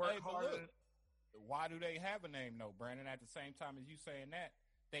out here and work hard. Why do they have a name, though, Brandon? At the same time as you saying that,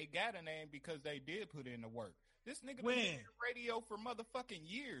 they got a name because they did put in the work. This nigga been in radio for motherfucking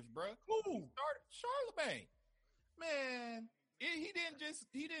years, bruh. Who? Charlamagne. Man. He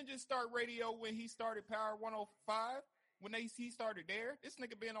didn't just start radio when he started Power 105. When he started there, this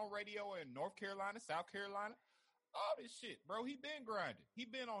nigga been on radio in North Carolina, South Carolina, all this shit, bro. He been grinding. He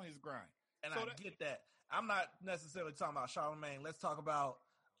been on his grind. And I get that. I'm not necessarily talking about Charlamagne. Let's talk about,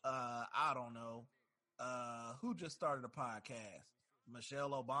 I don't know, who just started a podcast? Michelle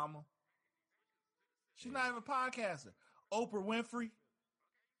Obama. She's not even a podcaster. Oprah Winfrey.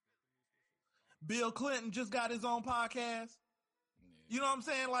 Bill Clinton just got his own podcast. You know what I'm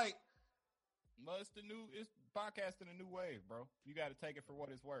saying? Like, it's podcasting a new wave, bro. You got to take it for what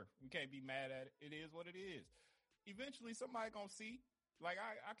it's worth. We can't be mad at it. It is what it is. Eventually, somebody gonna see. Like,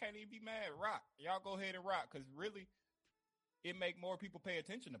 I can't even be mad. Rock. Y'all go ahead and rock, because really, it make more people pay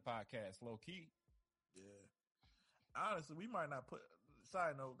attention to podcasts, low key. Yeah. Honestly, we might not put.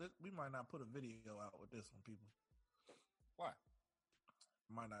 Side note, we might not put a video out with this one, people. Why?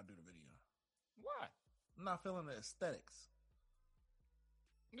 Might not do the video. Why? I'm not feeling the aesthetics.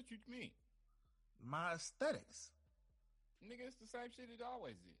 What you mean? My aesthetics. Nigga, it's the same shit it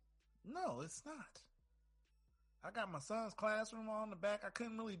always is. No, it's not. I got my son's classroom on the back. I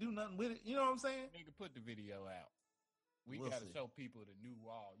couldn't really do nothing with it. You know what I'm saying? Nigga, put the video out. We'll gotta show people the new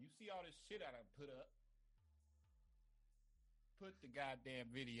wall. You see all this shit I done put up? Put the goddamn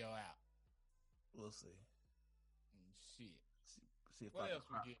video out. We'll see. Shit. See if what I else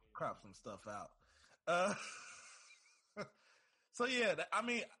can we get? crop some stuff out. So yeah, I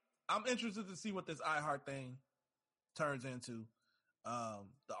mean, I'm interested to see what this iHeart thing turns into.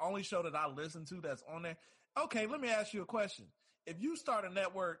 The only show that I listen to that's on there. Okay, let me ask you a question. If you start a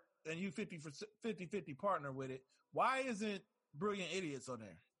network and you 50-50 partner with it, why isn't Brilliant Idiots on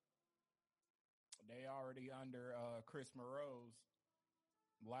there? They already under Chris Moreau's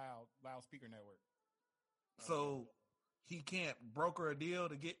loudspeaker network. So he can't broker a deal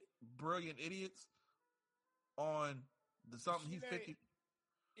to get Brilliant Idiots on the something he's 50.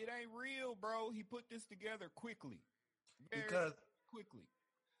 It ain't real, bro. He put this together quickly. Quickly.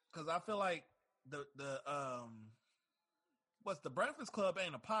 Because I feel like the the Breakfast Club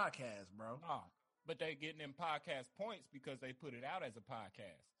ain't a podcast, bro. No, but they getting them podcast points because they put it out as a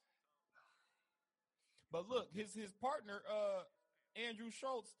podcast. But look, his partner, Andrew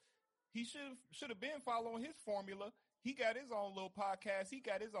Schultz, He should have been following his formula. He got his own little podcast. He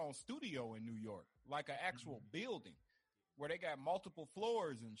got his own studio in New York, like an actual building where they got multiple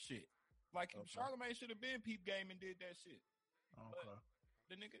floors and shit. Like Charlamagne should have been peep game and did that shit. Okay. But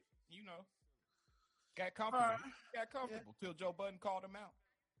the nigga, got comfortable. Got comfortable till Joe Budden called him out.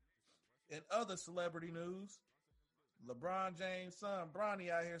 In other celebrity news, LeBron James' son Bronny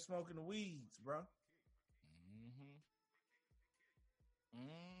out here smoking the weeds, bro.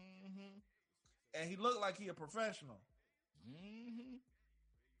 And he looked like he a professional.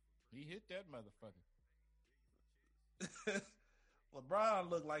 He hit that motherfucker. LeBron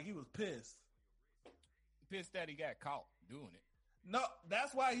looked like he was pissed. Pissed that he got caught doing it. No,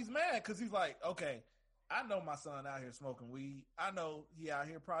 that's why he's mad, because he's like, okay, I know my son out here smoking weed. I know he out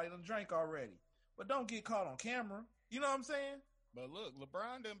here probably done drank already. But don't get caught on camera. You know what I'm saying? But look,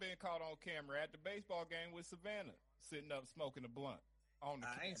 LeBron done been caught on camera at the baseball game with Savannah, sitting up smoking a blunt on the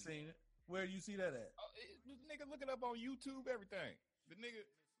camera. I ain't seen it. Where do you see that at? The nigga look it up on YouTube, everything. The nigga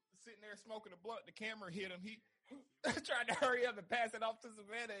sitting there smoking a blunt, the camera hit him. He tried to hurry up and pass it off to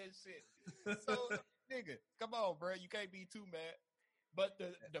Savannah and shit. So, nigga, come on, bro. You can't be too mad. But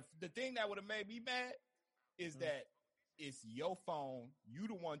the thing that would have made me mad is that it's your phone. You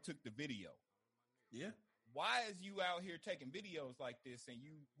the one took the video. Yeah. Why is you out here taking videos like this and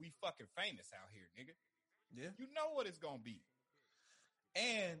we fucking famous out here, nigga? Yeah. You know what it's gonna be.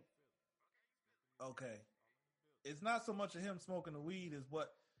 And okay, it's not so much of him smoking the weed as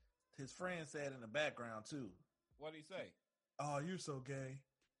what his friend said in the background too. What'd he say? Oh, you're so gay.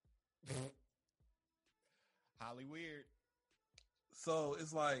 Holly weird. So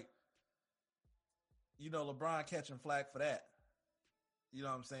it's like, LeBron catching flack for that. You know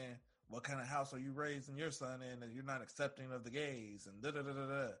what I'm saying? What kind of house are you raising your son in that you're not accepting of the gays and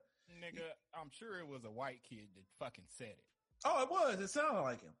da-da-da-da-da? Nigga, I'm sure it was a white kid that fucking said it. Oh, it was. It sounded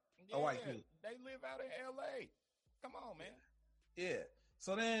like him. Yeah, a white kid. They live out in L.A. Come on, man. Yeah.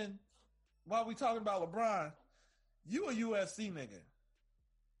 So then, while we talking about LeBron, you a UFC nigga.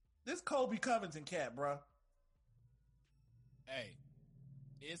 This Kobe Covington cat, bro. Hey,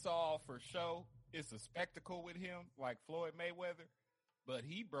 it's all for show. It's a spectacle with him, like Floyd Mayweather. But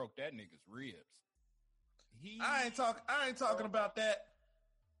he broke that nigga's ribs. I ain't talking about that.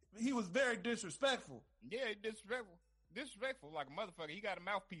 He was very disrespectful. Yeah, disrespectful. Disrespectful like a motherfucker. He got a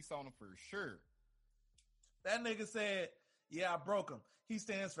mouthpiece on him for sure. That nigga said, yeah, I broke him. He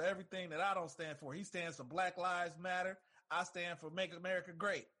stands for everything that I don't stand for. He stands for Black Lives Matter. I stand for Make America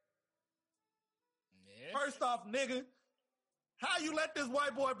Great. Yeah. First off, nigga, how you let this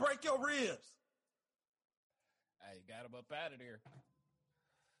white boy break your ribs? Hey, got him up out of there.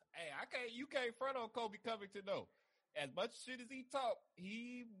 Hey, you can't front on Kobe Covington though. As much shit as he talk,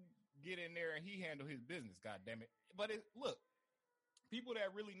 he get in there and he handle his business, goddammit. But look, people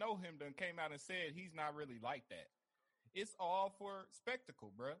that really know him done came out and said he's not really like that. It's all for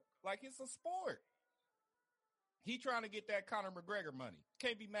spectacle, bruh. Like, it's a sport. He trying to get that Conor McGregor money.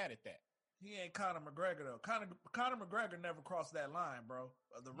 Can't be mad at that. He ain't Conor McGregor, though. Conor McGregor never crossed that line, bro.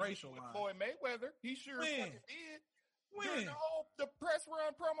 The racial line. Floyd Mayweather, he sure fucking did. When? During the press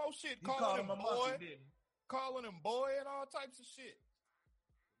run promo shit, He called him a monkey, didn't he? Calling him boy and all types of shit.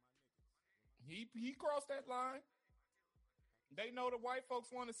 He crossed that line. They know the white folks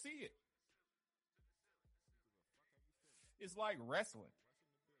want to see it. It's like wrestling.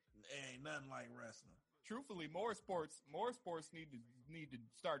 Ain't nothing like wrestling. Truthfully, more sports need to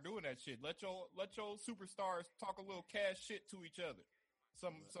start doing that shit. Let your superstars talk a little cash shit to each other.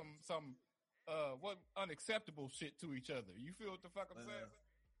 Some what unacceptable shit to each other. You feel what the fuck I'm saying?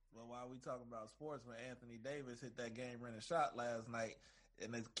 Well, while we talking about sports, when Anthony Davis hit that game-winning shot last night,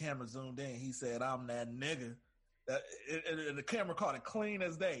 and the camera zoomed in, he said, "I'm that nigga." And the camera caught it clean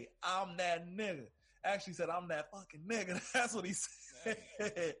as day. I'm that nigga. Actually said, "I'm that fucking nigga." That's what he said.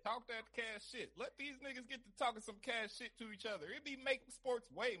 Talk that cash shit. Let these niggas get to talking some cash shit to each other. It'd be make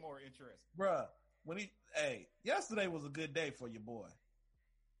sports way more interesting. Bruh, yesterday was a good day for your boy.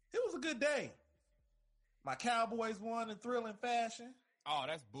 It was a good day. My Cowboys won in thrilling fashion. Oh,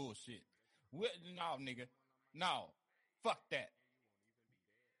 that's bullshit. No, nigga. No. Fuck that.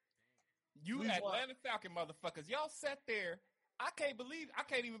 You Atlanta Falcon motherfuckers. Y'all sat there. I can't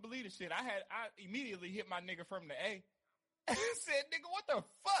even believe this shit. I immediately hit my nigga from the A. I said, nigga, what the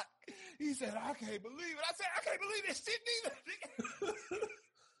fuck? He said, I can't believe it. I said, I can't believe this shit neither.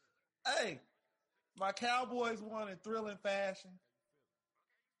 Hey, my Cowboys won in thrilling fashion.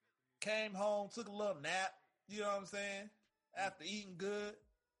 Came home, took a little nap. You know what I'm saying? After eating good.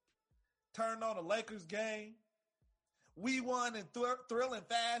 Turned on the Lakers game. We won in thrilling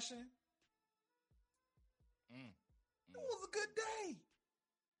fashion. It was a good day.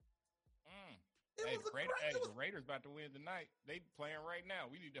 Hey, was a great. It the was, Raiders about to win tonight. They playing right now.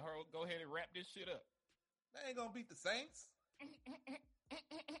 We need to go ahead and wrap this shit up. they ain't gonna beat the Saints.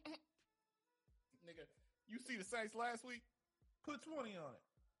 Nigga, you see the Saints last week? Put 20 on it.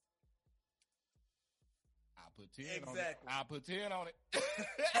 I'll put 10 on it. Exactly. I'll put 10 on it.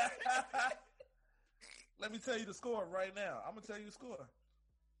 Let me tell you the score right now. I'm gonna tell you the score.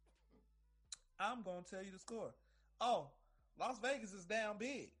 I'm gonna tell you the score. Oh, Las Vegas is down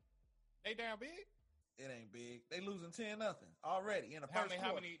big. They down big? It ain't big. They losing 10-0 already in the first How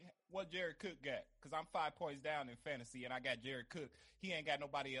quarter. many, what Jared Cook got? Because I'm 5 points down in fantasy, and I got Jared Cook. He ain't got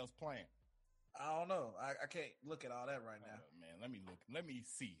nobody else playing. I don't know. I can't look at all that right now. Man, let me look. Let me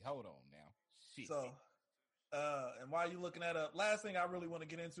see. Hold on now. Shit. So, and while you looking that up, last thing I really want to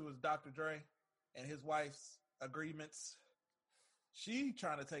get into is Dr. Dre and his wife's agreements. She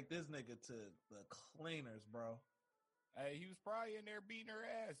trying to take this nigga to the cleaners, bro. Hey, he was probably in there beating her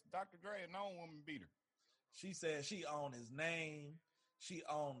ass. Dr. Dre, a known woman beater. She said she owned his name. She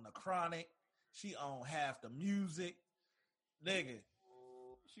owned the Chronic. She owned half the music. Nigga.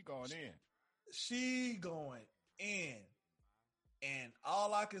 She going in. She going in. And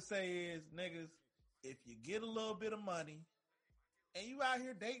all I can say is, niggas, if you get a little bit of money and you out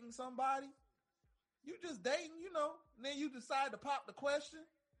here dating somebody, you just dating, you know, and then you decide to pop the question,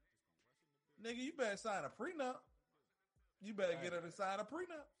 nigga, you better sign a prenup. You better get her to sign a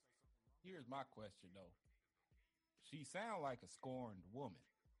prenup. Here's my question, though. She sound like a scorned woman.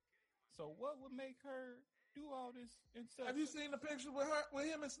 So what would make her do all this and stuff? Have you seen the picture with her, with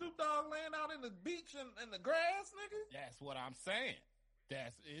him and Snoop Dogg laying out in the beach and in the grass, nigga? That's what I'm saying.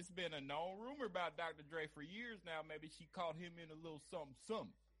 It's been a known rumor about Dr. Dre for years now. Maybe she caught him in a little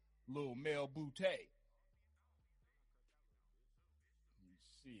something. Little Mel Boutte.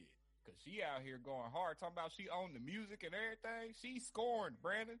 Shit. Cause she out here going hard, talking about she owned the music and everything. She scorned,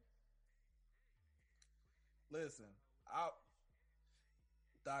 Brandon. Listen,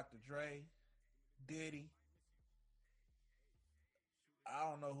 Dr. Dre, Diddy. I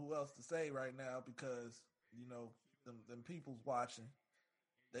don't know who else to say right now because, you know, them people's watching.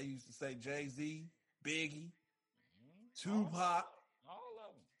 They used to say Jay-Z, Biggie, Tupac. All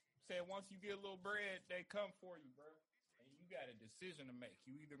of them. Said once you get a little bread, they come for you, bro. And you got a decision to make.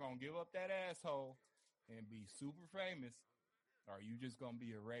 You either gonna give up that asshole and be super famous, or you just gonna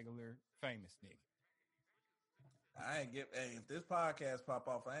be a regular famous nigga. Hey, if this podcast pop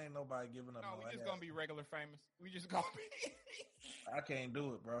off, I ain't nobody giving up. No, no we just ass. gonna be regular famous. We just gonna be. I can't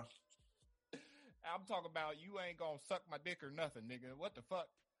do it, bro. I'm talking about you ain't gonna suck my dick or nothing, nigga. What the fuck?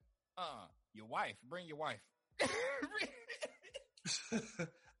 Your wife. Bring your wife.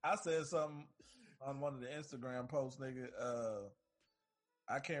 I said something on one of the Instagram posts, nigga.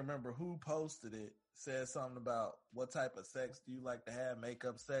 I can't remember who posted it. Said something about what type of sex do you like to have?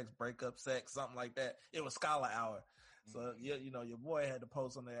 Makeup sex, breakup sex, something like that. It was Scholar Hour. So, you know, your boy had to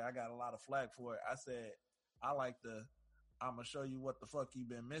post on there. I got a lot of flack for it. I said, I like the, I'm going to show you what the fuck you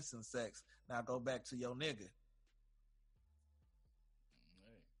been missing sex. Now go back to your nigga.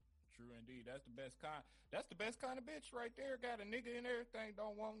 Hey, true indeed. That's the best kind. That's the best kind of bitch right there. Got a nigga and everything.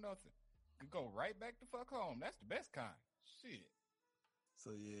 Don't want nothing. Could go right back to fuck home. That's the best kind. Shit.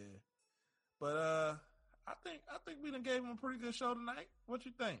 So, yeah. But I think we done gave him a pretty good show tonight. What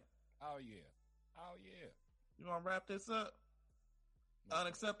you think? Oh yeah. Oh yeah. You want to wrap this up?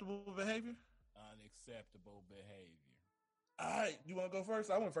 Unacceptable behavior? Unacceptable behavior. All right. You want to go first?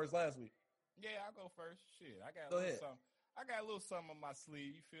 I went first last week. Yeah, I'll go first. Shit. I got Go a little ahead. something. I got a little something on my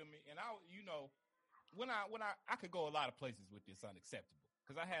sleeve, you feel me? And I when I could go a lot of places with this unacceptable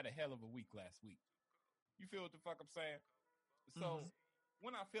because I had a hell of a week last week. You feel what the fuck I'm saying? So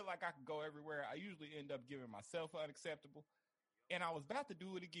when I feel like I can go everywhere, I usually end up giving myself unacceptable. And I was about to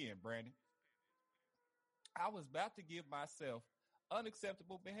do it again, Brandon. I was about to give myself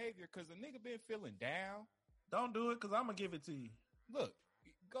unacceptable behavior because a nigga been feeling down. Don't do it because I'm going to give it to you. Look,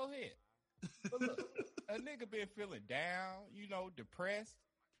 go ahead. But look, a nigga been feeling down, you know, depressed.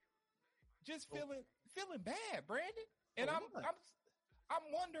 Just feeling bad, Brandon. And I'm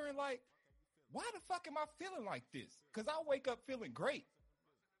wondering, like, why the fuck am I feeling like this? Because I wake up feeling great.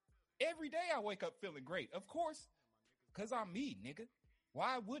 Every day I wake up feeling great. Of course, because I'm me, nigga.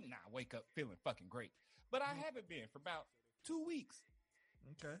 Why wouldn't I wake up feeling fucking great? But I haven't been for about 2 weeks.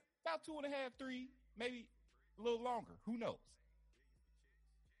 Okay. About 2.5, 3, maybe a little longer. Who knows?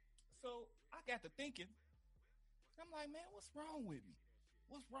 So I got to thinking. I'm like, man, what's wrong with me?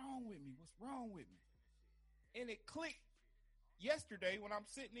 What's wrong with me? What's wrong with me? And it clicked yesterday when I'm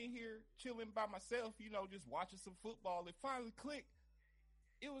sitting in here chilling by myself, you know, just watching some football. It finally clicked.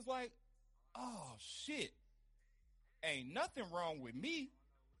 It was like, oh, shit. Ain't nothing wrong with me.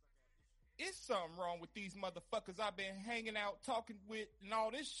 It's something wrong with these motherfuckers I've been hanging out, talking with, and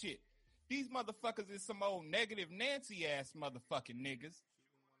all this shit. These motherfuckers is some old negative Nancy ass motherfucking niggas.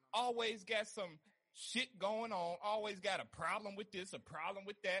 Always got some shit going on. Always got a problem with this, a problem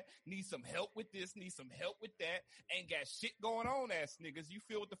with that. Need some help with this, need some help with that. Ain't got shit going on ass niggas. You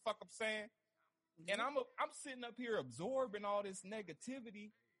feel what the fuck I'm saying? And I'm sitting up here absorbing all this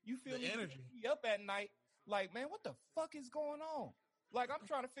negativity. You feel The me? energy. Me up at night, like, man, what the fuck is going on? Like, I'm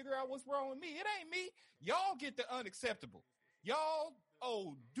trying to figure out what's wrong with me. It ain't me. Y'all get the unacceptable. Y'all,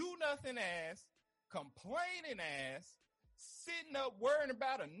 do nothing ass, complaining ass, sitting up worrying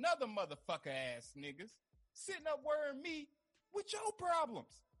about another motherfucker ass niggas, sitting up worrying me with your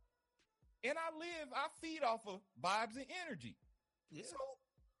problems. And I feed off of vibes and energy. Yeah. So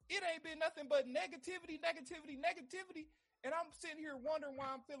it ain't been nothing but negativity. And I'm sitting here wondering why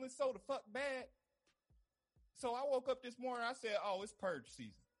I'm feeling so the fuck bad. So I woke up this morning, I said, oh, it's purge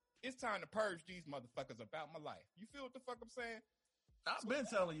season. It's time to purge these motherfuckers about my life. You feel what the fuck I'm saying? I've been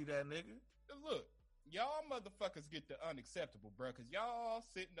telling you that, nigga. Look, y'all motherfuckers get the unacceptable, bro, because y'all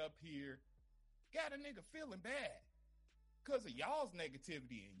sitting up here got a nigga feeling bad because of y'all's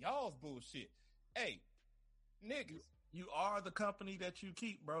negativity and y'all's bullshit. Hey, niggas. You are the company that you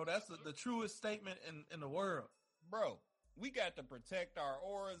keep, bro. That's the truest statement in the world. Bro, we got to protect our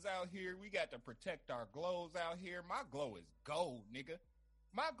auras out here. We got to protect our glows out here. My glow is gold, nigga.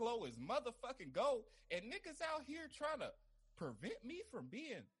 My glow is motherfucking gold. And niggas out here trying to prevent me from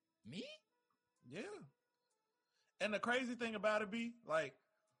being me? Yeah. And the crazy thing about it be, like,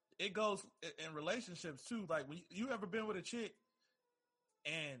 it goes in relationships too. Like, when you ever been with a chick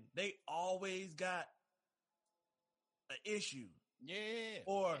and they always got an issue. Yeah.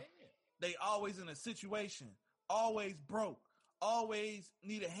 Or they always in a situation, always broke, always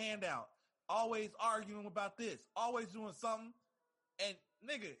need a handout, always arguing about this, always doing something. And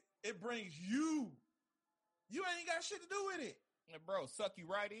nigga, it brings you ain't got shit to do with it. And bro, suck you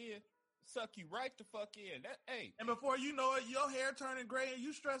right in. Suck you right the fuck in. That, hey. And before you know it, your hair turning gray and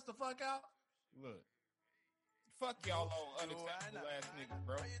you stressed the fuck out. Look. Fuck y'all old unacceptable ass niggas,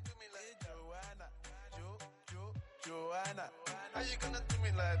 bro. Joanna, how you gonna do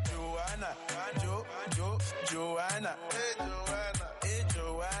me like Joanna? Joanna, hey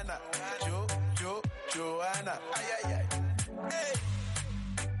Joanna, Joanna, ay ay ay. Hey,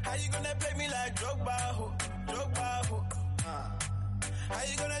 how you gonna play me like Drogba? How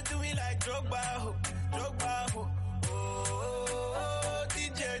you gonna do me like Drogba? Oh,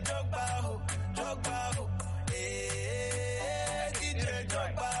 DJ Drogba, hey, DJ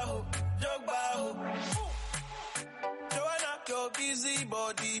Drogba. Joanna, your busy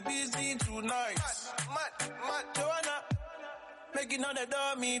body busy tonight. Mad, Joanna, making all the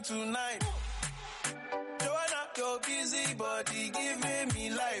dummy tonight. Joanna, your busy body giving me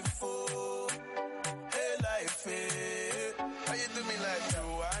life, oh, hey life, hey. How you do me like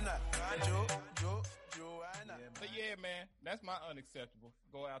Joanna? Joanna. But yeah, man, that's my unacceptable.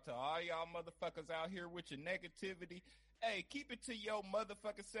 Go out to all y'all motherfuckers out here with your negativity. Hey, keep it to your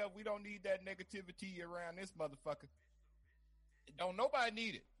motherfucking self. We don't need that negativity around this motherfucker. Don't nobody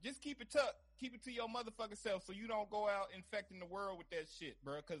need it. Just keep it tucked. Keep it to your motherfucking self so you don't go out infecting the world with that shit,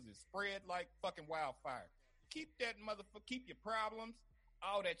 bro, because it spread like fucking wildfire. Keep that motherfucker, keep your problems,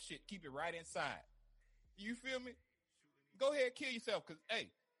 all that shit, keep it right inside. You feel me? Go ahead, kill yourself, because, hey,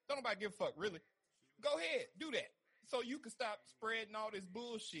 don't nobody give a fuck, really. Go ahead, do that, so you can stop spreading all this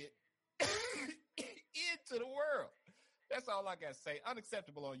bullshit into the world. That's all I got to say.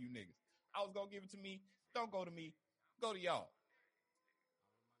 Unacceptable on you niggas. I was going to give it to me. Don't go to me. Go to y'all.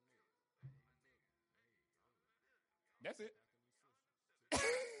 That's it.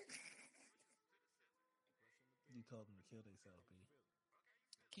 You told them to kill themselves, B.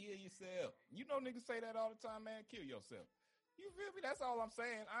 Kill yourself. You know niggas say that all the time, man. Kill yourself. You feel me? That's all I'm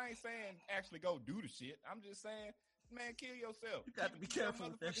saying. I ain't saying actually go do the shit. I'm just saying, man, kill yourself. You got to be careful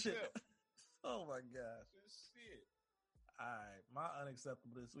with that shit. Oh my gosh. Shit. All right, my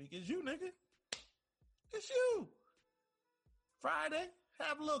unacceptable this week is you, nigga. It's you. Friday,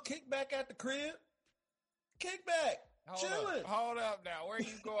 have a little kickback at the crib. Kickback. Chilling. Hold up now. Where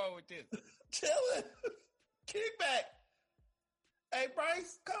you going with this? Chilling. Kickback. Hey,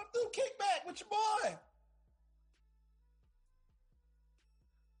 Bryce, come through kickback with your boy.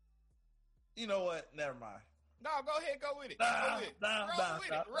 You know what? Never mind. No, go ahead, go with it. Roll with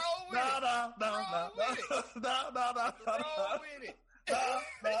it.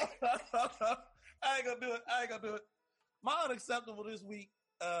 I ain't gonna do it. My unacceptable this week,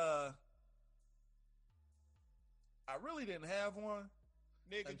 I really didn't have one.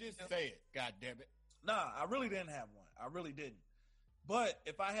 Nigga, just say it. God damn it. Nah, I really didn't have one. I really didn't. But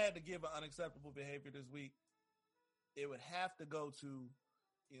if I had to give an unacceptable behavior this week, it would have to go to,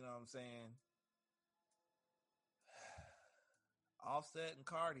 you know what I'm saying, Offset and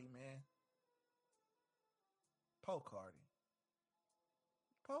Cardi, man. Po Cardi.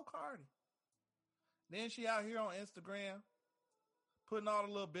 Then she out here on Instagram putting all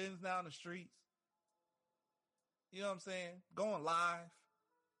the little business down the streets. You know what I'm saying? Going live.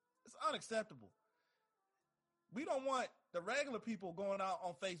 It's unacceptable. We don't want the regular people going out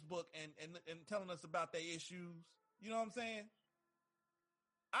on Facebook and telling us about their issues. You know what I'm saying?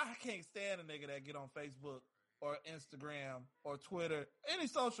 I can't stand a nigga that get on Facebook or Instagram or Twitter, any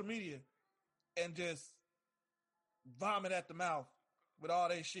social media, and just vomit at the mouth with all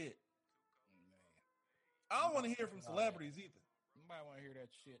that shit. I don't want to hear from celebrities either. Nobody want to hear that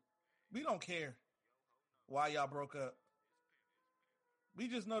shit. We don't care why y'all broke up. We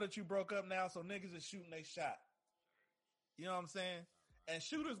just know that you broke up now, so niggas is shooting they shot. You know what I'm saying? And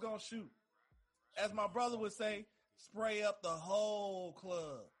shooters gonna shoot. As my brother would say, spray up the whole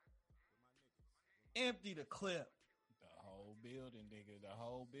club. Empty the clip. The whole building, nigga. The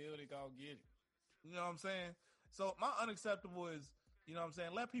whole building gonna get it. You know what I'm saying? So my unacceptable is, you know what I'm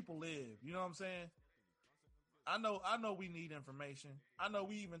saying, let people live. You know what I'm saying? I know we need information. I know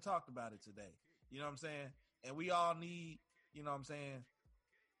we even talked about it today. You know what I'm saying? And we all need, you know what I'm saying,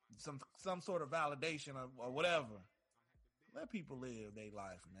 some sort of validation or whatever. Let people live their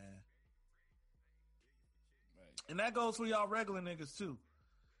life, man. Right. And that goes for y'all regular niggas too.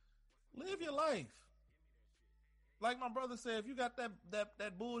 Live your life. Like my brother said, if you got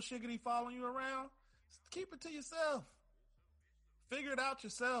that bullshiggity following you around, keep it to yourself. Figure it out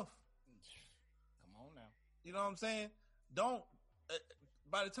yourself. Come on now. You know what I'm saying? Don't,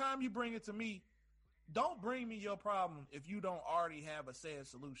 by the time you bring it to me, don't bring me your problem if you don't already have a said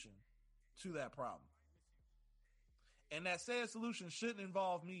solution to that problem. And that said solution shouldn't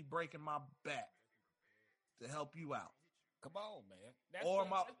involve me breaking my back to help you out. Come on, man. That's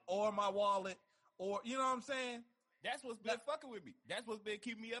or my wallet, or you know what I'm saying? That's what's been fucking with me. That's what's been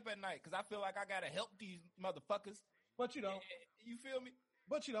keeping me up at night, because I feel like I gotta help these motherfuckers. But you don't. You feel me?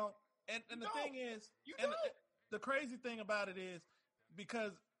 But you don't. And the thing is, the crazy thing about it is,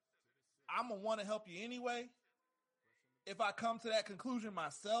 because I'm gonna want to help you anyway, if I come to that conclusion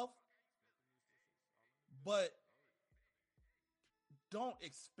myself, but don't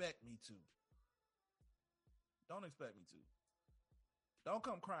expect me to. Don't expect me to. Don't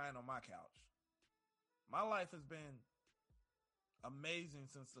come crying on my couch. My life has been amazing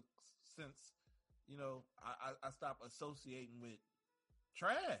since you know, I stopped associating with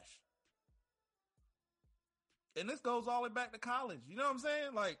trash. And this goes all the way back to college. You know what I'm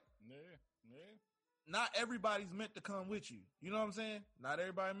saying? Like, yeah. Not everybody's meant to come with you. You know what I'm saying? Not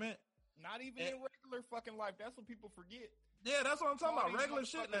everybody meant. Not even in regular fucking life. That's what people forget. Yeah, that's what I'm talking about. Regular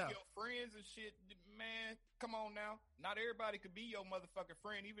shit now. Your friends and shit, man. Come on now. Not everybody could be your motherfucking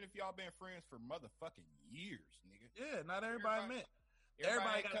friend, even if y'all been friends for motherfucking years, nigga. Yeah, not everybody meant.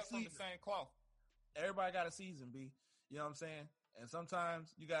 Everybody got from the same cloth. Everybody got a season, B. You know what I'm saying? And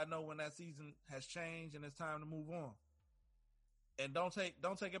sometimes you gotta know when that season has changed and it's time to move on. And don't take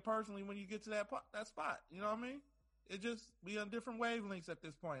it personally when you get to that spot. You know what I mean? It just, we on different wavelengths at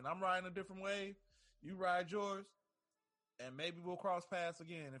this point. I'm riding a different wave. You ride yours. And maybe we'll cross paths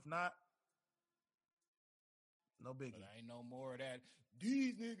again. If not, no biggie. But I ain't no more of that.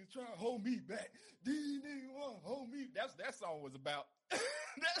 These niggas try to hold me back. These niggas want to hold me. That's what that song was about.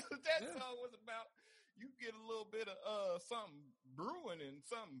 That's what that song was about. You get a little bit of something brewing and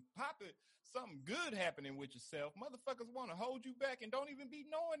something popping, something good happening with yourself. Motherfuckers want to hold you back and don't even be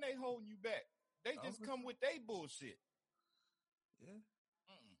knowing they holding you back. They just come with they bullshit. Yeah.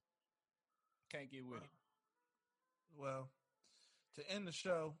 Can't get with it. Well, to end the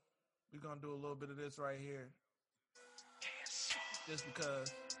show, we're going to do a little bit of this right here. Just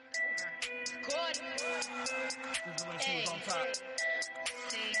because. Good. This is when she was on top.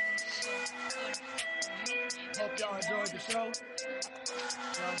 Hope y'all enjoyed the show. You know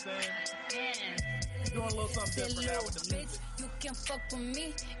what I'm saying? Doing a little something different now with the music. You can fuck with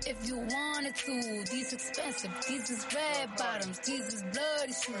me if you wanted to. These expensive, these is red bottoms, these is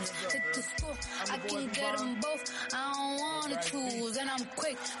bloody shoes. Hit the school, I can get them both. I don't wanna choose, and I'm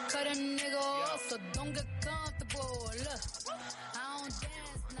quick, cut a nigga off, so don't get comfortable. Look, I don't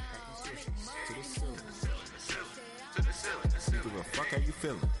dance now, I make money. Give a fuck how you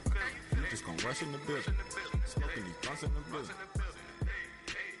feeling. You just gon' rush in the building. Smoking these blunts in the building.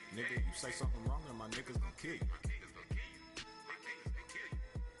 Nigga, you say something wrong and my niggas gon' kill you.